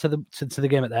similar to the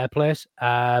game at their place.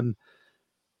 I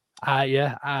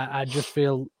just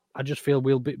feel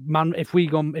we'll be man if they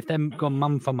go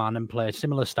man for man and play a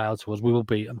similar style to us, we will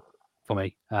beat them for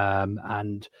me.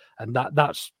 And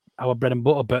that's our bread and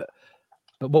butter. But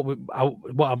what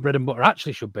our bread and butter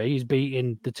actually should be is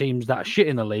beating the teams that are shit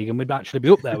in the league, and we'd actually be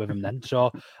up there with them then.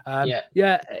 So,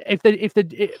 if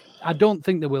they, I don't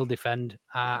think they will defend.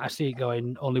 I see it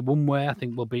going only one way. I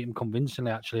think we'll beat them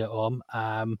convincingly actually at home.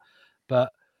 But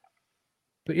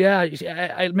yeah,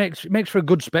 it makes for a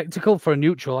good spectacle for a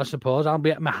neutral, I suppose.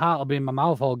 My heart will be in my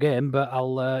mouth all game, but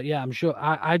I'm sure.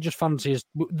 I just fancy us.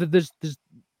 There's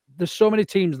so many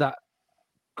teams that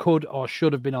could or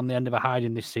should have been on the end of a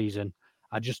hiding this season.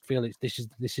 I just feel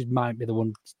this might be the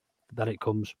one that it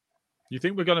comes. You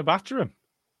think we're going to batter them?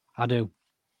 I do.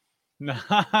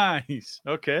 Nice.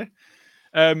 Okay.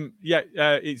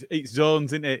 It's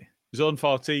zones, isn't it? Zone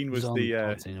 14 was Zone the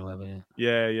 14 or whatever.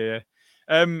 Yeah.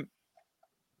 I'm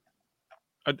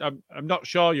not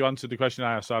sure you answered the question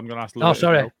I asked, so I'm going to ask. Oh,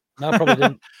 sorry. No, probably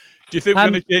didn't. Do you think we're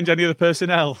going to change any of the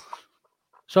personnel?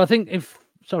 So I think if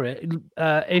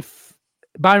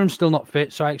Byram's still not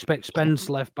fit, so I expect Spence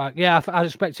left back. Yeah, I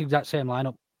expect the exact same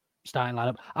starting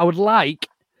lineup. I would like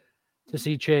to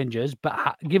see changes,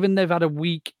 but given they've had a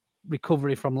week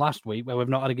recovery from last week, where we've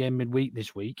not had a game midweek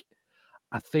this week,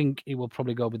 I think he will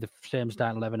probably go with the same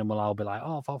starting 11, and we'll all be like,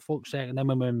 oh, for fuck's sake. And then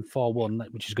when we're in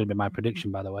 4-1, which is going to be my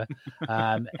prediction, by the way,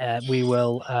 we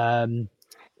will all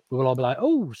be like,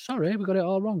 oh, sorry, we got it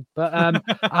all wrong. But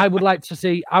I would like to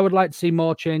see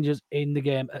more changes in the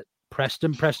game at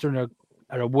Preston. Preston are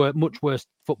a much worse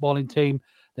footballing team.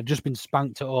 They've just been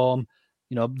spanked at home.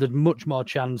 There's much more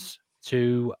chance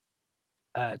to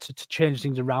change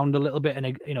things around a little bit,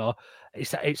 and it'll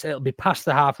be past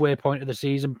the halfway point of the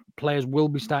season. Players will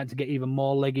be starting to get even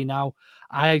more leggy now.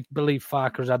 I believe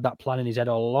Farker has had that plan in his head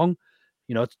all along.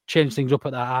 To change things up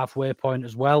at that halfway point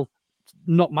as well.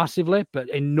 Not massively, but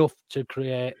enough to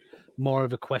create more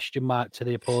of a question mark to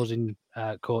the opposing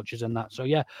coaches and that. So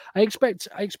yeah, I expect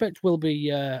we'll be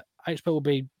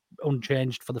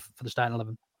unchanged for the starting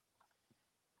 11.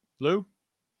 Lou?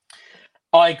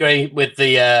 I agree with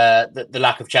the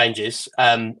lack of changes,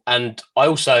 and I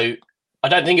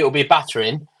don't think it will be a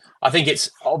battering. I think it's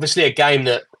obviously a game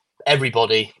that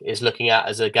everybody is looking at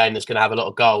as a game that's going to have a lot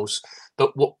of goals.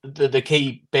 But what the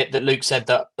key bit that Luke said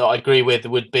that I agree with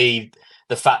would be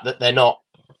the fact that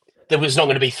there was not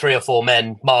going to be 3 or 4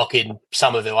 men marking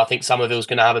Somerville. I think Somerville's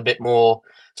going to have a bit more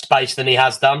space than he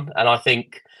has done, and I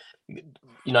think,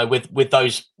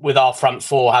 with our front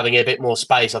four having a bit more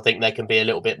space, I think they can be a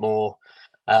little bit more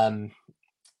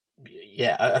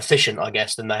efficient, I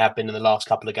guess, than they have been in the last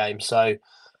couple of games. So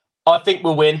I think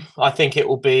we'll win. I think it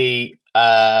will be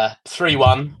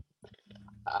 3-1.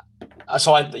 I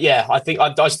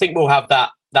just think we'll have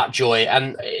that joy.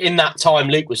 And in that time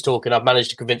Luke was talking, I've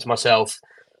managed to convince myself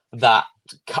that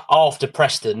after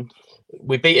Preston,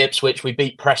 we beat Ipswich, we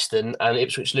beat Preston, and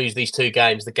Ipswich lose these 2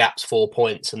 games, the gap's 4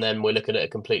 points, and then we're looking at a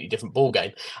completely different ball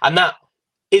game. And that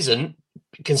isn't,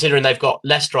 considering they've got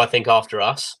Leicester, I think, after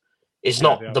us, it's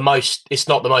not the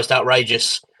most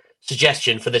outrageous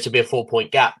suggestion for there to be a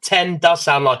 4-point gap. 10 does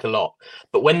sound like a lot,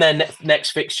 but when their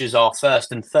next fixtures are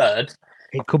 1st and 3rd,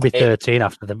 it could be 13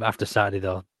 after Saturday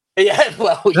though. Yeah,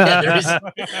 well, yeah, there is.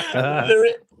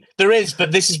 There is,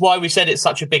 but this is why we said it's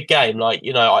such a big game.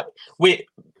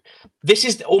 This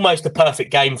is almost the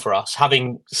perfect game for us,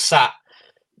 having sat,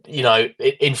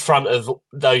 in front of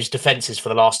those defences for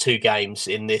the last 2 games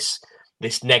in this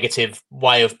negative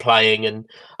way of playing. And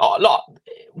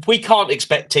we can't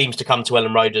expect teams to come to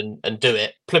Ellen Road and do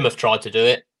it. Plymouth tried to do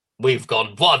it. We've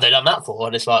gone, what have they done that for?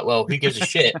 And it's like, well, who gives a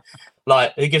shit?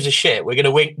 Who gives a shit? We're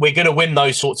gonna win. We're gonna win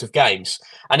those sorts of games.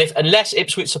 And unless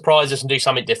Ipswich surprise us and do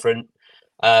something different,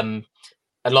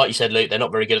 And like you said, Luke, they're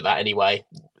not very good at that anyway.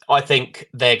 I think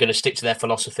they're going to stick to their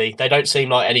philosophy. They don't seem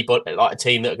like anybody, like a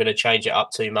team that are going to change it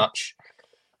up too much.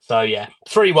 So yeah,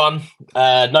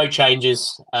 3-1, no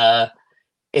changes.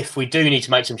 If we do need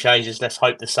to make some changes, let's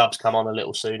hope the subs come on a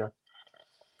little sooner.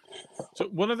 So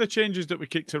one of the changes that we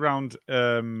kicked around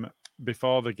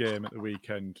before the game at the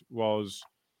weekend was,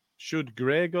 should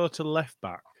Gray go to left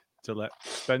back to let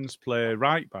Spence play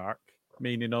right back,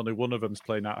 meaning only one of them's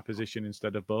playing out of position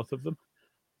instead of both of them?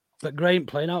 But Gray ain't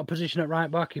playing out of position at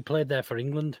right back. He played there for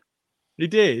England. He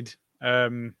did,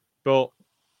 but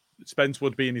Spence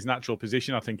would be in his natural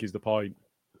position, I think, is the point.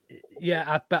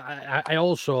 Yeah, but I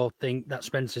also think that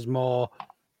Spence is more.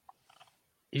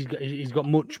 He's got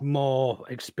much more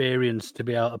experience to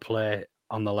be able to play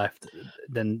on the left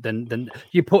than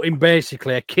you put him,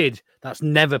 basically a kid that's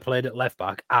never played at left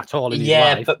back at all in his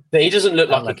life. But he doesn't look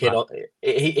like a kid.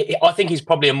 I think he's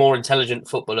probably a more intelligent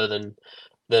footballer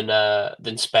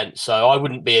than Spence. So I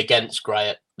wouldn't be against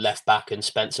Gray at left back and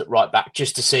Spence at right back,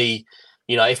 just to see,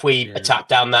 if we attack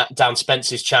down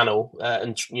Spence's channel,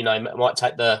 and might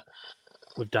take the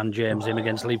with Dan James him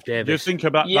against Leif Davis. You think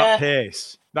about that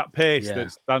pace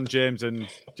that's Dan James and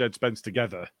Jed Spence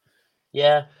together.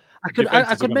 Yeah, I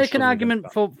could make an argument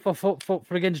for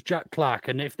against Jack Clark,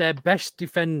 and if their best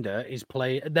defender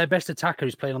their best attacker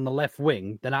is playing on the left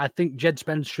wing, then I think Jed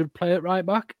Spence should play at right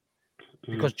back,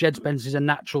 because Jed Spence is a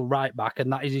natural right back,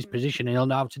 and that is his position, and he'll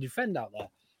know how to defend out there.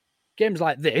 Games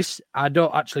like this, I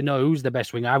don't actually know who's the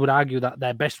best winger. I would argue that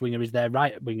their best winger is their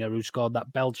right winger, who scored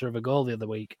that belter of a goal the other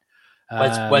week.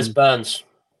 Wes Burns.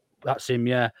 That's him,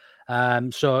 yeah.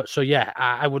 So yeah,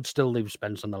 I would still leave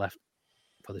Spence on the left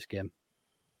for this game.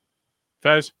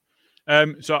 Fez.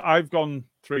 So I've gone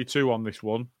 3-2 on this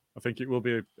one. I think it will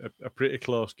be a pretty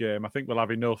close game. I think we'll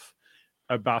have enough,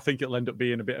 but I think it'll end up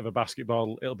being a bit of a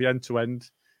basketball. It'll be end to end.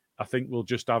 I think we'll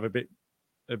just have a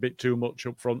bit too much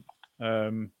up front.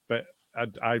 But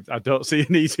I don't see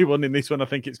an easy one in this one. I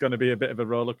think it's going to be a bit of a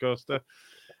roller coaster,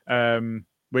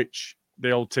 which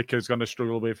the old ticker's going to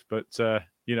struggle with, but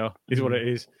is what it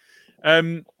is.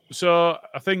 So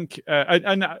I think,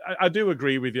 and I do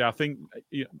agree with you. I think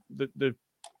the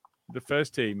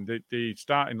first team, the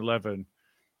starting 11,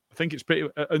 I think it's pretty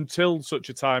until such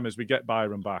a time as we get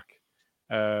Byron back,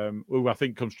 who I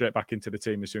think comes straight back into the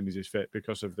team as soon as he's fit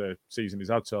because of the season he's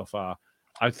had so far.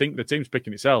 I think the team's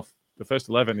picking itself. The first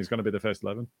 11 is going to be the first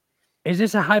 11. Is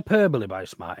this a hyperbole by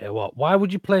Smarty or what? Why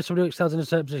would you play somebody who excels in a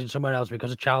certain position somewhere else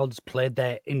because a child's played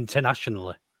there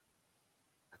internationally?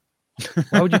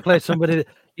 Why would you play somebody?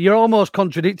 You're almost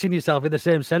contradicting yourself in the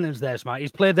same sentence there, Smarty.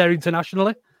 He's played there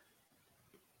internationally.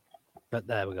 But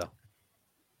there we go.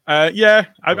 Yeah,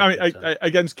 I mean,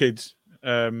 against kids,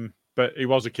 but he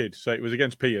was a kid, so it was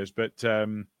against peers. But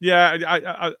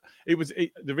yeah, it was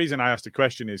the reason I asked the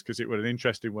question is because it was an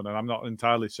interesting one, and I'm not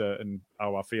entirely certain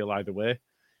how I feel either way.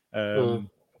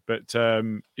 But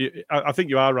I think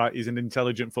you are right. He's an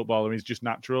intelligent footballer. He's just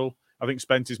natural. I think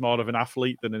Spence is more of an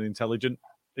athlete than an intelligent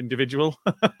individual.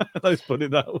 Let's put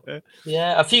it that way.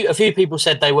 Yeah, a few people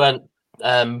said they weren't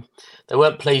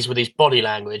pleased with his body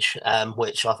language,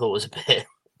 which I thought was a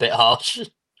bit harsh.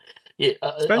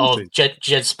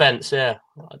 Jed Spence, yeah.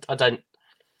 I think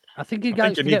think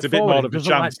he needs a bit more of a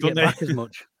chance, doesn't he? Back as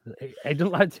much. He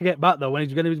doesn't like to get back though. When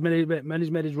he's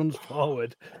made his runs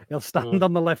forward, he'll stand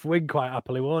on the left wing quite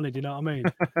happily, won't he? Do you know what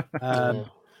I mean?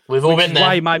 We've all been there.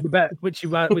 Why he might be better, which is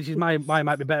why he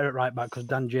might be better at right back, because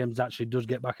Dan James actually does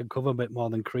get back and cover a bit more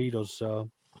than Cree does. So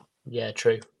yeah,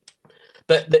 true.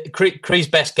 But Cree's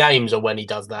best games are when he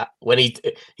does that. When he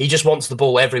just wants the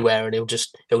ball everywhere, and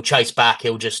he'll chase back.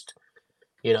 He'll just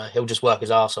work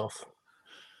his arse off.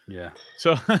 Yeah.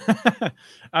 So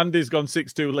Andy's gone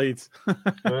 6-2 leads.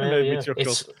 Yeah.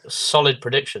 It's a solid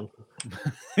prediction.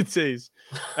 It is.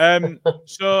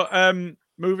 So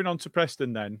moving on to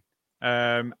Preston then.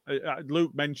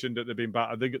 Luke mentioned that they've been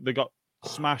battered. They got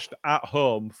smashed at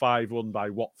home 5-1 by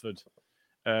Watford.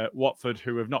 Watford,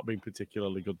 who have not been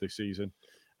particularly good this season.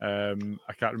 I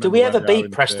can't remember. Do we ever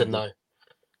beat Preston though?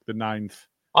 The 9th.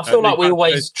 I feel like we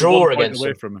always draw against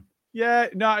them. From them. Yeah,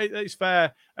 no, it's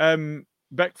fair.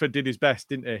 Beckford did his best,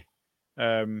 didn't he?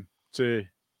 To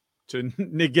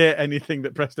negate anything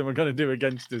that Preston were going to do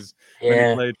against us when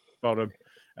he played for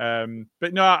them.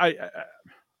 But no,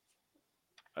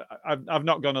 I've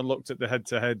not gone and looked at the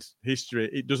head-to-head history.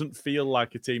 It doesn't feel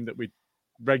like a team that we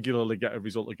regularly get a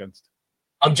result against.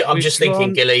 I'm just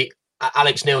thinking, Gilly,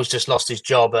 Alex Neil's just lost his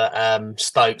job at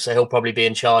Stoke, so he'll probably be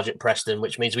in charge at Preston,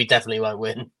 which means we definitely won't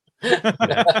win.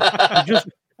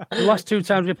 The last two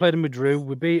times we played them, we drew.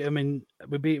 We beat them in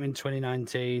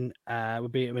 2019. We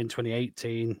beat them in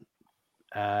 2018.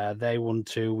 They won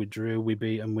 2, we drew, we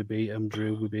beat them,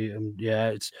 drew, we beat them. Yeah,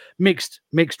 it's mixed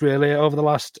really over the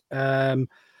last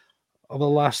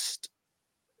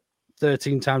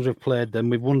 13 times we've played them.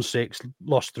 We've won 6,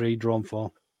 lost 3, drawn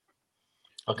 4.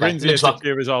 Okay, Brings here to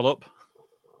cheer us all up.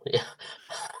 Yeah.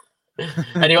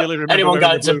 Anyone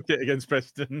going to blue kit against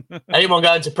Preston? Anyone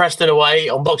going to Preston away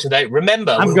on Boxing Day?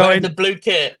 Remember, we're wearing the blue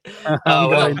kit.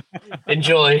 Well,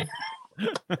 enjoy.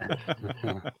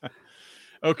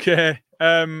 Okay.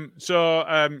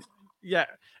 Yeah.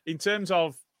 In terms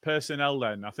of personnel,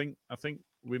 then I think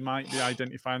we might be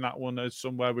identifying that one as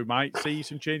somewhere we might see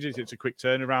some changes. It's a quick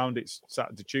turnaround. It's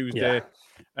Saturday, Tuesday.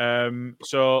 Yeah.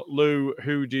 So, Lou,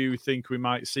 who do you think we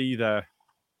might see there?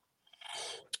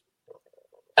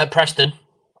 At Preston?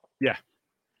 Yeah.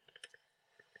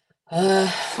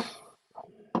 I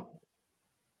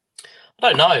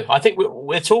don't know. I think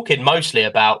we're talking mostly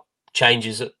about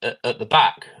changes at the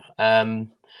back.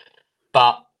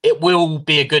 But it will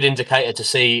be a good indicator to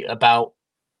see about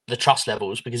the trust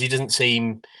levels, because he doesn't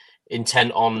seem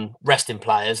intent on resting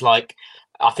players. Like,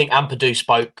 I think Ampadu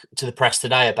spoke to the press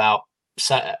today about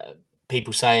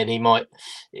people saying he might,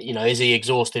 is he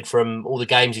exhausted from all the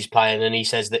games he's playing? And he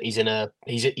says that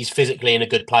he's physically in a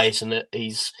good place, and that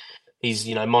he's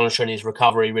monitoring his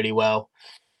recovery really well.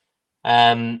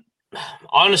 I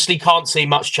honestly can't see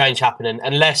much change happening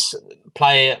unless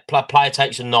player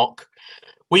takes a knock.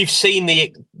 We've seen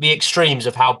the extremes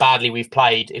of how badly we've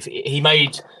played. If he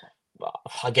made,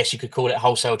 I guess you could call it,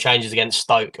 wholesale changes against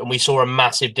Stoke, and we saw a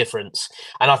massive difference.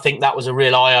 And I think that was a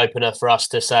real eye-opener for us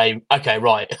to say, okay,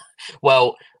 right,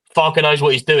 well, Farke knows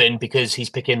what he's doing because he's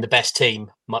picking the best team.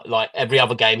 Like every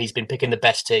other game, he's been picking the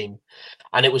best team.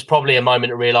 And it was probably a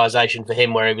moment of realisation for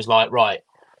him where he was like, right,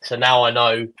 so now I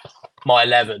know my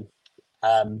 11.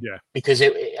 Because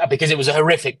it was a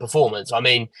horrific performance. I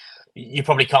mean, you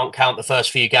probably can't count the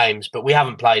first few games, but we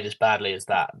haven't played as badly as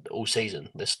that all season.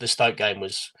 The Stoke game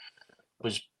was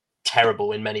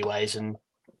terrible in many ways, and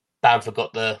Bamford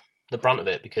got the brunt of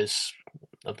it because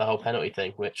of the whole penalty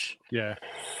thing, which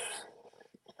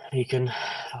he can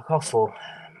fuck off for.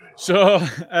 So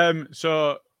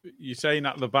you're saying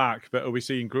at the back, but are we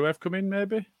seeing Gruev come in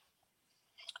maybe?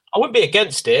 I wouldn't be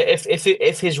against it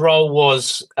if his role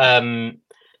was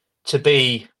to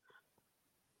be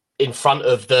in front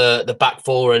of the back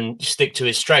four and stick to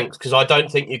his strengths, because I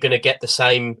don't think you're going to get the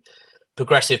same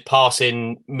progressive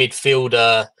passing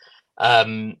midfielder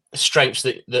strengths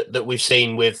that we've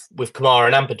seen with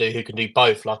Kamara and Ampadu, who can do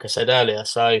both, like I said earlier.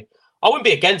 So I wouldn't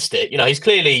be against it. He's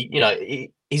clearly,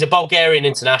 he's a Bulgarian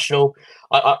international.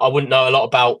 I wouldn't know a lot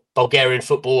about Bulgarian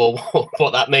football or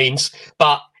what that means,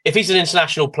 but if he's an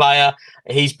international player,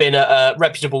 he's been at a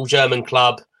reputable German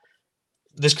club.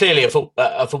 There's clearly a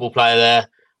football player there.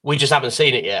 We just haven't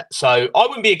seen it yet. So I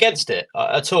wouldn't be against it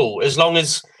at all, as long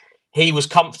as he was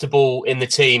comfortable in the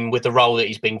team with the role that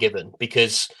he's been given.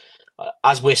 Because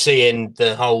as we're seeing,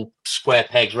 the whole square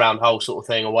pegs, round hole sort of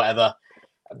thing or whatever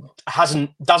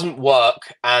doesn't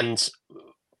work. And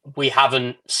we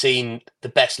haven't seen the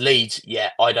best leads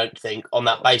yet, I don't think, on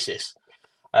that basis.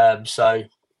 So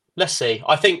let's see.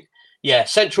 I think,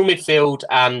 central midfield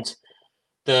and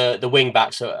the wing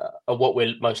backs are what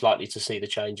we're most likely to see the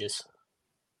changes.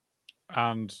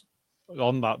 And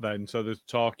on that then, so there's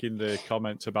talk in the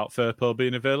comments about Firpo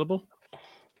being available.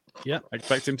 Yeah.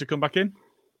 Expect him to come back in?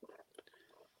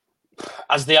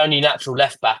 As the only natural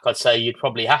left back, I'd say you'd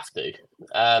probably have to.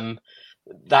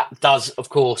 That does, of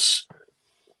course,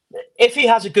 if he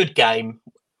has a good game,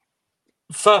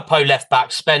 Firpo left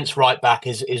back, Spence right back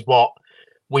is what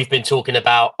we've been talking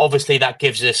about. Obviously, that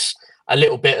gives us a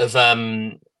little bit of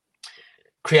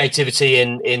creativity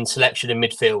in selection in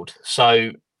midfield.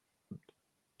 So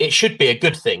it should be a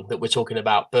good thing that we're talking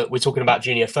about, but we're talking about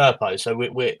Junior Firpo. So we're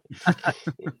do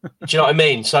you know what I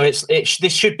mean? So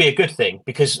this should be a good thing,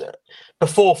 because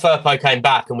before Firpo came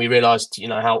back and we realised,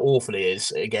 how awful he is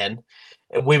again,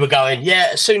 we were going,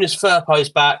 as soon as Firpo's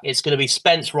back, it's going to be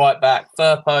Spence right back,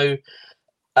 Firpo,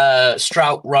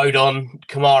 Strout, Rodon,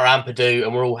 Kamara, Ampadu,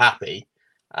 and we're all happy.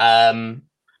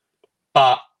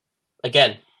 But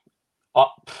again,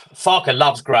 Farke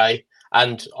loves Gray,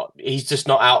 and he's just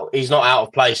not out. He's not out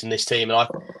of place in this team. And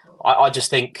I just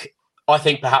think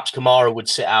perhaps Kamara would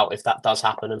sit out if that does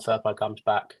happen and Firpo comes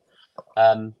back.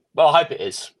 Well, I hope it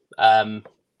is. And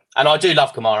I do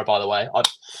love Kamara, by the way.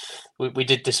 We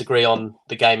did disagree on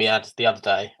the game he had the other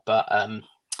day, but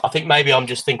I think maybe I'm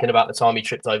just thinking about the time he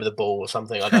tripped over the ball or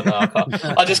something. I don't know.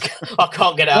 I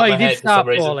can't get it out of my head for some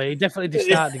reason. He definitely did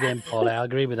start the game poorly. I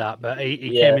agree with that. But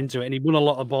he came into it and he won a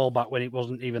lot of ball back when it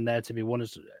wasn't even there to be won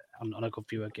on a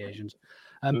few occasions.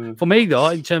 For me, though,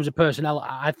 in terms of personnel,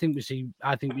 I think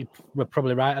we're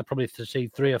probably right. I'd probably see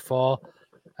three or four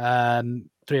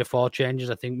changes.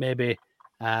 I think maybe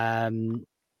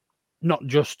not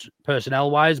just personnel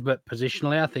wise, but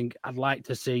positionally. I think I'd like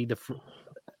to see Kamara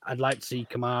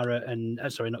and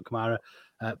not Kamara,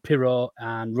 Pirro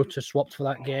and Rutter swapped for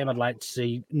that game. I'd like to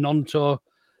see Nonto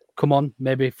come on,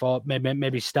 maybe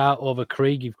start over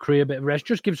Krieg, give Krieg a bit of rest.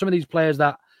 Just give some of these players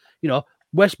that,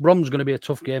 West Brom's going to be a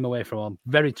tough game away from home.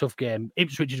 Very tough game.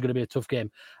 Ipswich is going to be a tough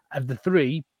game. Of the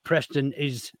three, Preston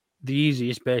is the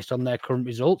easiest based on their current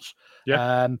results.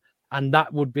 Yeah. And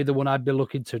that would be the one I'd be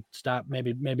looking to start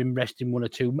maybe resting one or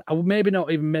two. I would maybe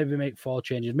not even make 4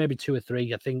 changes, maybe 2 or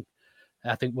 3. I think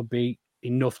would be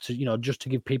enough to, just to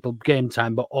give people game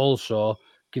time, but also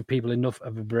give people enough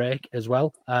of a break as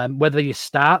well. Whether you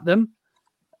start the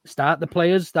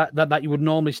players that you would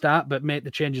normally start, but make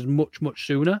the changes much, much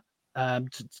sooner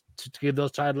to give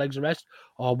those tired legs a rest,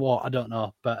 or what, I don't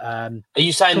know. But are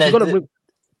you saying there's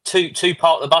two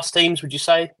part of the bus teams, would you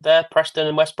say, there, Preston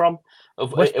and West Brom?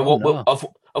 Of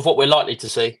what we're likely to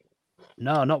see?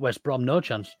 No, not West Brom, no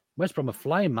chance. West Brom are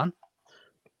flying, man.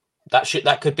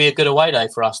 That could be a good away day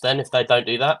for us then if they don't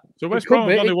do that. So West Brom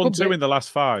have only won 2 in the last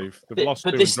 5. They've lost 2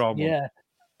 and drawn 1. Yeah,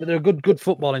 but they're a good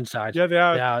football inside. Yeah, they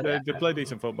are. They play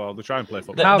decent football. They try and play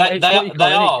football.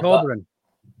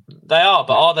 They are,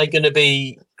 but are they going to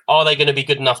be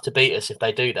good enough to beat us if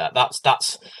they do that? That's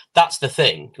the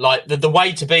thing. Like the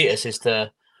way to beat us is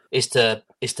to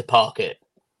park it.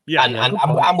 Yeah,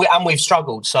 and we've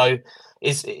struggled. So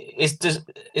is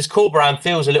Corberan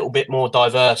feels a little bit more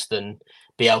diverse than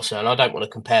Bielsa, and I don't want to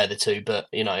compare the two, but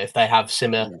if they have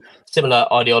similar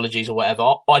ideologies or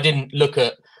whatever. I didn't look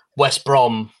at West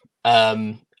Brom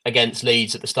against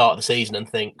Leeds at the start of the season and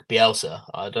think Bielsa.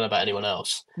 I don't know about anyone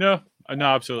else. No,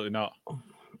 absolutely not.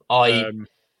 I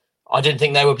didn't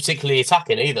think they were particularly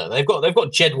attacking either. They've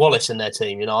got Jed Wallace in their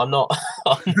team. I'm not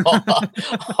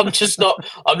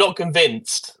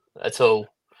convinced at all.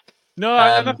 No,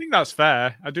 and I think that's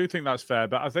fair. I do think that's fair.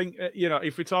 But I think,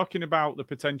 if we're talking about the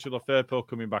potential of Firpo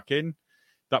coming back in,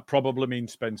 that probably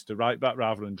means Spence to right back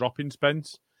rather than dropping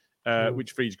Spence,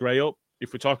 which frees Gray up.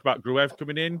 If we talk about Gruev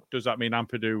coming in, does that mean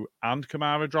Ampadu and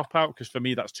Kamara drop out? Because for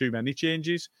me, that's too many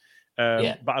changes.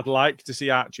 But I'd like to see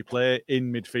Archie play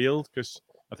in midfield because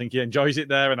I think he enjoys it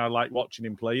there and I like watching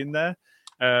him play in there.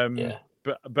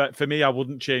 But for me, I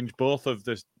wouldn't change both of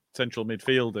the central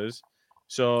midfielders.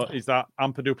 So is that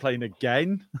Ampadu playing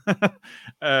again?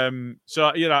 There's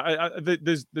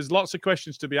lots of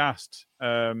questions to be asked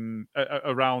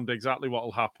around exactly what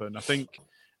will happen. I think,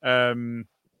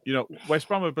 West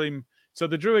Brom have been... So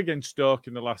they drew against Stoke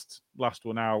in the last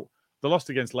one out. They lost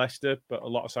against Leicester, but a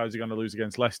lot of sides are going to lose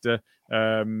against Leicester.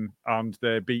 And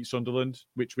they beat Sunderland,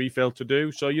 which we failed to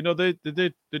do. So, they're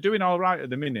doing all right at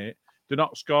the minute. They're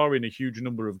not scoring a huge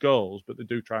number of goals, but they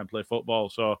do try and play football.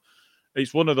 So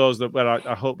it's one of those where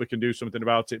I hope we can do something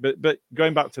about it. But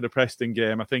going back to the Preston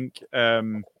game, I think I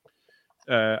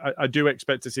do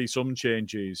expect to see some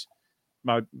changes.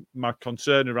 My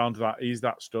concern around that is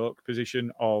that Stoke position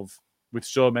of, with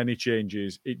so many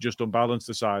changes, it just unbalanced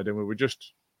the side, and we were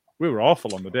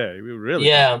awful on the day. We were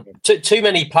really too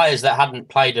many players that hadn't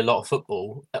played a lot of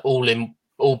football, all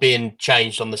being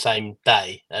changed on the same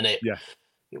day, and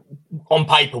on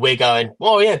paper we're going,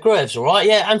 oh yeah, Gruev's all right,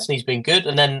 yeah, Anthony's been good,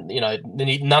 and then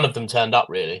none of them turned up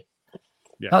really.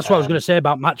 Yeah. That's what I was going to say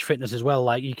about match fitness as well.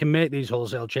 Like, you can make these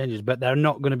wholesale changes, but they're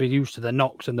not going to be used to the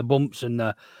knocks and the bumps and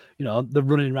the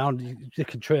running around. They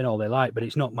can train all they like, but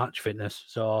it's not match fitness.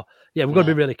 So yeah, we've got to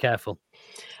be really careful.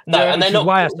 No, and they're not.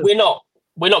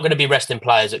 We're not going to be resting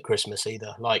players at Christmas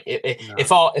either. Like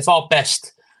if our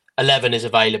best 11 is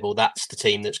available, that's the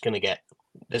team that's going to get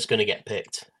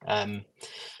picked.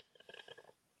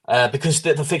 Because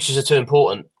the fixtures are too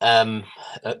important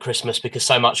at Christmas, because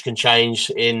so much can change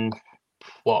in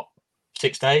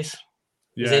 6 days.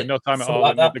 Yeah, no time at all.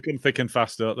 Like they come thick and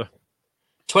fast, don't they?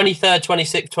 23rd,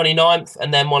 26th, 29th,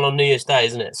 and then one on New Year's Day,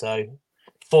 isn't it? So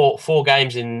four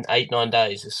games in 8-9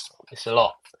 days. It's a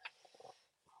lot.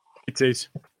 It is.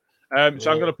 So I'm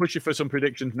going to push you for some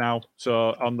predictions now.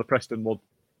 So on the Preston one,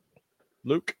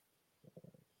 Luke,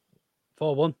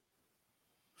 4-1.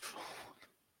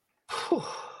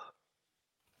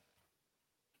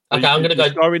 Okay, I'm going to go.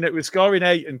 We're scoring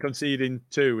 8 and conceding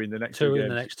 2 in the next 2 games. In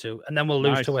the next 2, and then we'll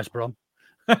lose to West Brom.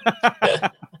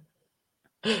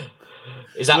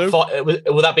 Is that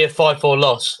will that be a 5-4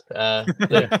 loss?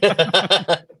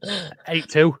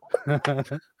 8-2.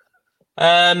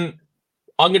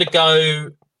 I'm going to go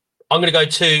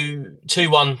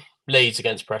 2-1 Leeds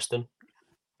against Preston.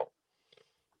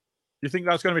 You think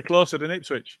that's going to be closer than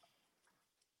Ipswich?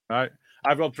 Right.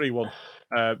 I've got 3-1.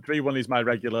 3-1 is my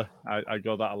regular. I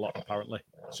go that a lot apparently.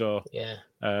 So yeah,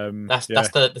 that's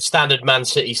the standard Man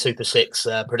City Super 6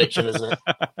 prediction, isn't it?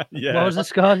 Yeah. What was the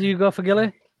score you go for,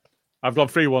 Gilly? I've gone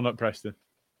 3-1 at Preston,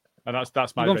 and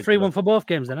that's my. You've gone 3-1 for both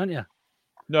games, then, haven't you?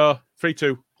 No,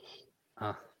 3-2.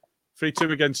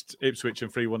 3-2 against Ipswich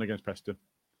and 3-1 against Preston.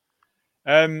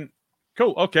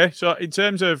 Cool. Okay, so in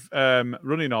terms of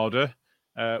running order,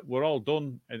 we're all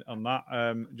done on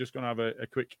that. Just going to have a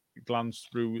quick glance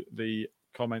through the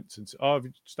comments and have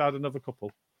you started another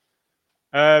couple?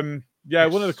 One of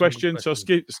the questions. So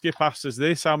Skip asks us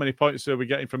this: how many points are we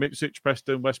getting from Ipswich,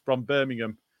 Preston, West Brom,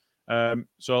 Birmingham?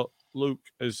 So Luke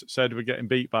has said we're getting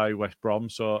beat by West Brom,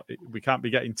 so we can't be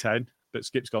getting 10. But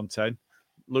Skip's gone 10.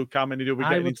 Luke, how many do we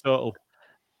get in total?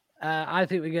 I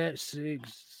think we get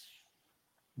 6.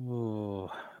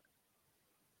 Whoa.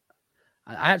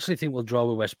 I actually think we'll draw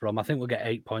with West Brom. I think we'll get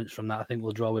 8 points from that. I think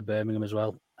we'll draw with Birmingham as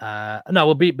well. No,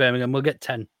 we'll beat Birmingham. We'll get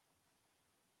 10.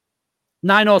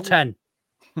 9 or 10.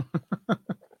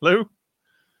 Lou?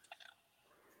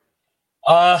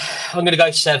 I'm going to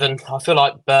go 7. I feel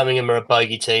like Birmingham are a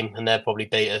bogey team and they'll probably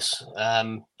beat us.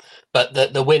 But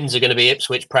the wins are going to be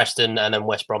Ipswich, Preston, and then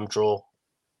West Brom draw.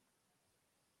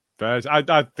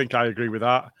 I think I agree with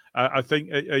that. I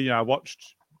think I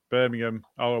watched Birmingham.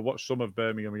 I watched some of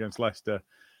Birmingham against Leicester,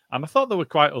 and I thought they were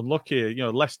quite unlucky.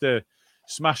 Leicester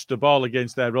smashed the ball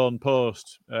against their own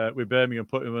post with Birmingham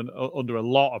putting them under a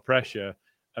lot of pressure,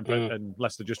 and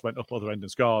Leicester just went up other end and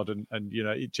scored, and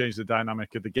it changed the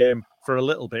dynamic of the game for a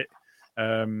little bit.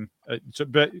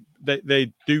 But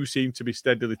they do seem to be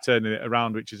steadily turning it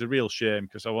around, which is a real shame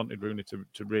because I wanted Rooney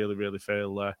to really, really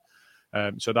fail there.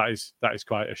 So that is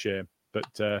quite a shame. But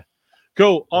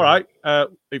cool. All right.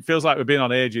 It feels like we've been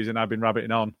on ages, and I've been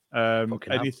rabbiting on.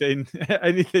 Anything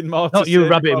more? Not you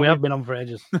rabbiting. We have been on for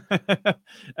ages.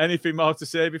 Anything more to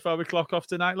say before we clock off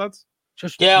tonight, lads?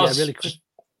 Really quick.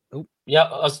 I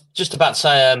was just about to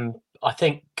say. I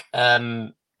think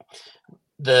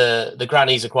the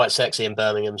grannies are quite sexy in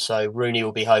Birmingham, so Rooney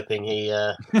will be hoping he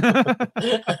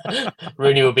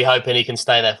can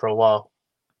stay there for a while.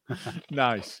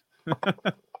 Nice.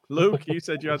 Luke, you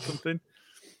said you had something.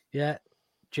 Yeah,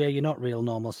 Jay, you're not real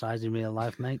normal size in real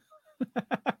life, mate.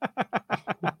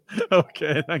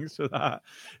 Okay, thanks for that.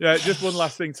 Yeah, just one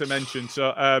last thing to mention.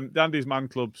 So, Dandy's Man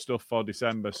Club stuff for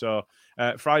December. So,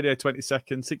 Friday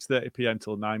 22nd, 6:30 p.m.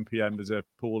 till 9 p.m. There's a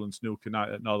pool and snooker night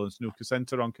at Northern Snooker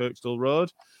Centre on Kirkstall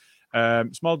Road.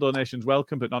 Small donations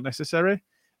welcome, but not necessary.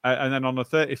 And then on the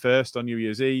 31st, on New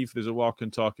Year's Eve, there's a walk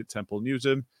and talk at Temple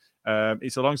Newsham.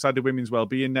 It's alongside the Women's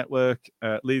Wellbeing Network,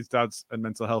 Leeds Dads and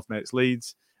Mental Health Mates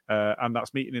Leeds, and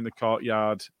that's meeting in the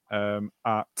courtyard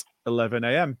at 11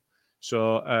 a.m.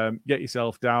 So get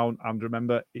yourself down and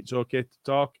remember, it's okay to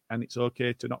talk and it's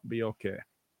okay to not be okay.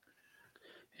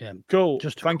 Yeah, cool.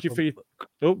 Thank you for your...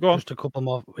 Oh, go on. Just a couple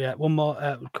more. Yeah,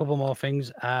 couple more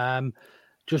things.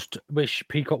 Just wish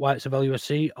Peacock Whites of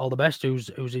LUSC all the best. Who's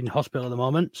in hospital at the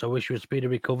moment. So wish you a speedy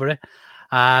recovery.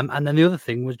 And then the other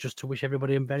thing was just to wish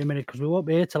everybody a very merry, because we won't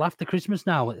be here till after Christmas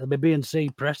now. It'll be B&C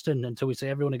Preston until we see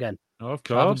everyone again. Oh, of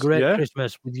So course. have a great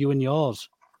Christmas with you and yours.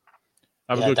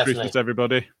 Have a good Christmas,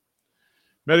 everybody.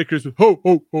 Merry Christmas. Ho,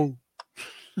 ho, ho.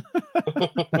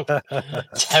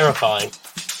 Terrifying.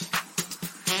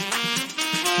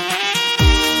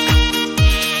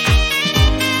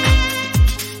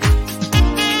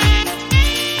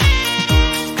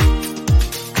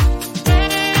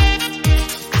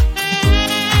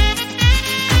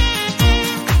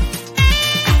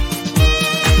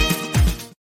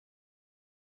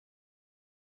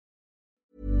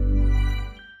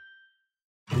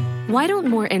 Why don't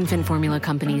more infant formula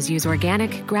companies use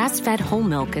organic, grass-fed whole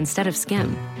milk instead of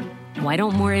skim? Why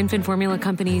don't more infant formula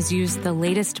companies use the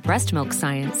latest breast milk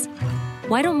science?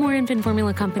 Why don't more infant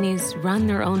formula companies run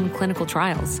their own clinical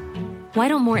trials? Why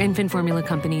don't more infant formula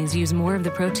companies use more of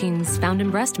the proteins found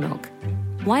in breast milk?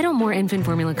 Why don't more infant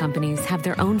formula companies have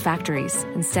their own factories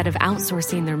instead of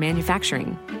outsourcing their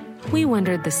manufacturing? We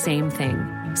wondered the same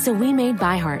thing. So we made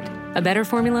ByHeart, a better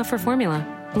formula for formula.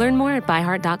 Learn more at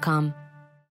byheart.com.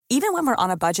 Even when we're on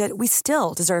a budget, we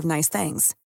still deserve nice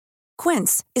things.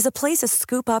 Quince is a place to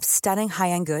scoop up stunning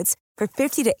high-end goods for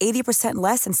 50 to 80%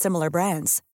 less than similar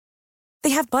brands. They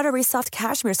have buttery soft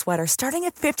cashmere sweaters starting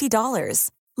at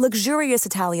 $50, luxurious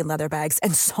Italian leather bags,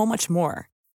 and so much more.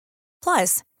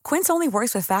 Plus, Quince only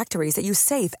works with factories that use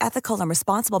safe, ethical, and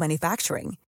responsible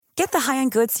manufacturing. Get the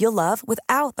high-end goods you'll love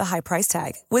without the high price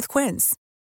tag with Quince.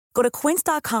 Go to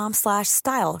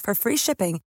quince.com/style for free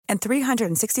shipping and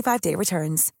 365-day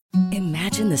returns.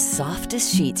 Imagine the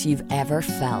softest sheets you've ever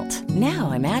felt.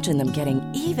 Now imagine them getting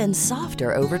even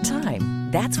softer over time.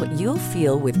 That's what you'll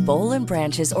feel with Bowl &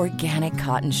 Branch's organic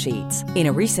cotton sheets. In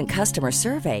a recent customer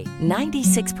survey,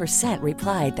 96%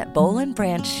 replied that Bowl &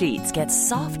 Branch sheets get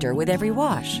softer with every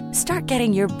wash. Start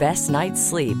getting your best night's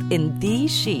sleep in these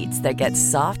sheets that get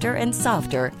softer and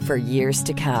softer for years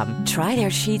to come. Try their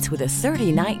sheets with a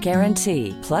 30-night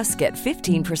guarantee. Plus, get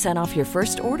 15% off your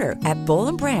first order at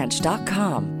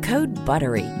bowlandbranch.com. Code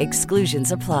BUTTERY.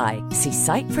 Exclusions apply. See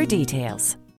site for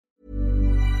details.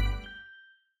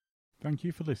 Thank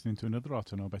you for listening to another Ought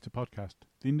to Know Better podcast,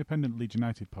 the Independent Leeds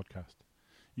United podcast.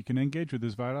 You can engage with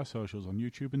us via our socials on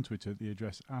YouTube and Twitter at the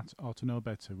address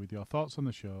 @OughToKnowBetter with your thoughts on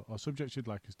the show or subjects you'd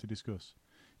like us to discuss.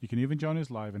 You can even join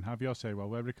us live and have your say while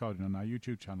we're recording on our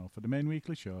YouTube channel for the main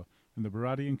weekly show and the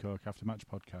Baradi and Coke After Match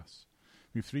podcasts.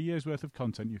 With 3 years' worth of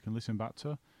content you can listen back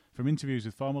to, from interviews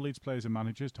with former Leeds players and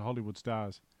managers to Hollywood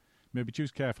stars. Maybe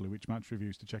choose carefully which match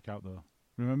reviews to check out though.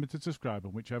 Remember to subscribe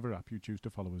on whichever app you choose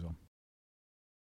to follow us on.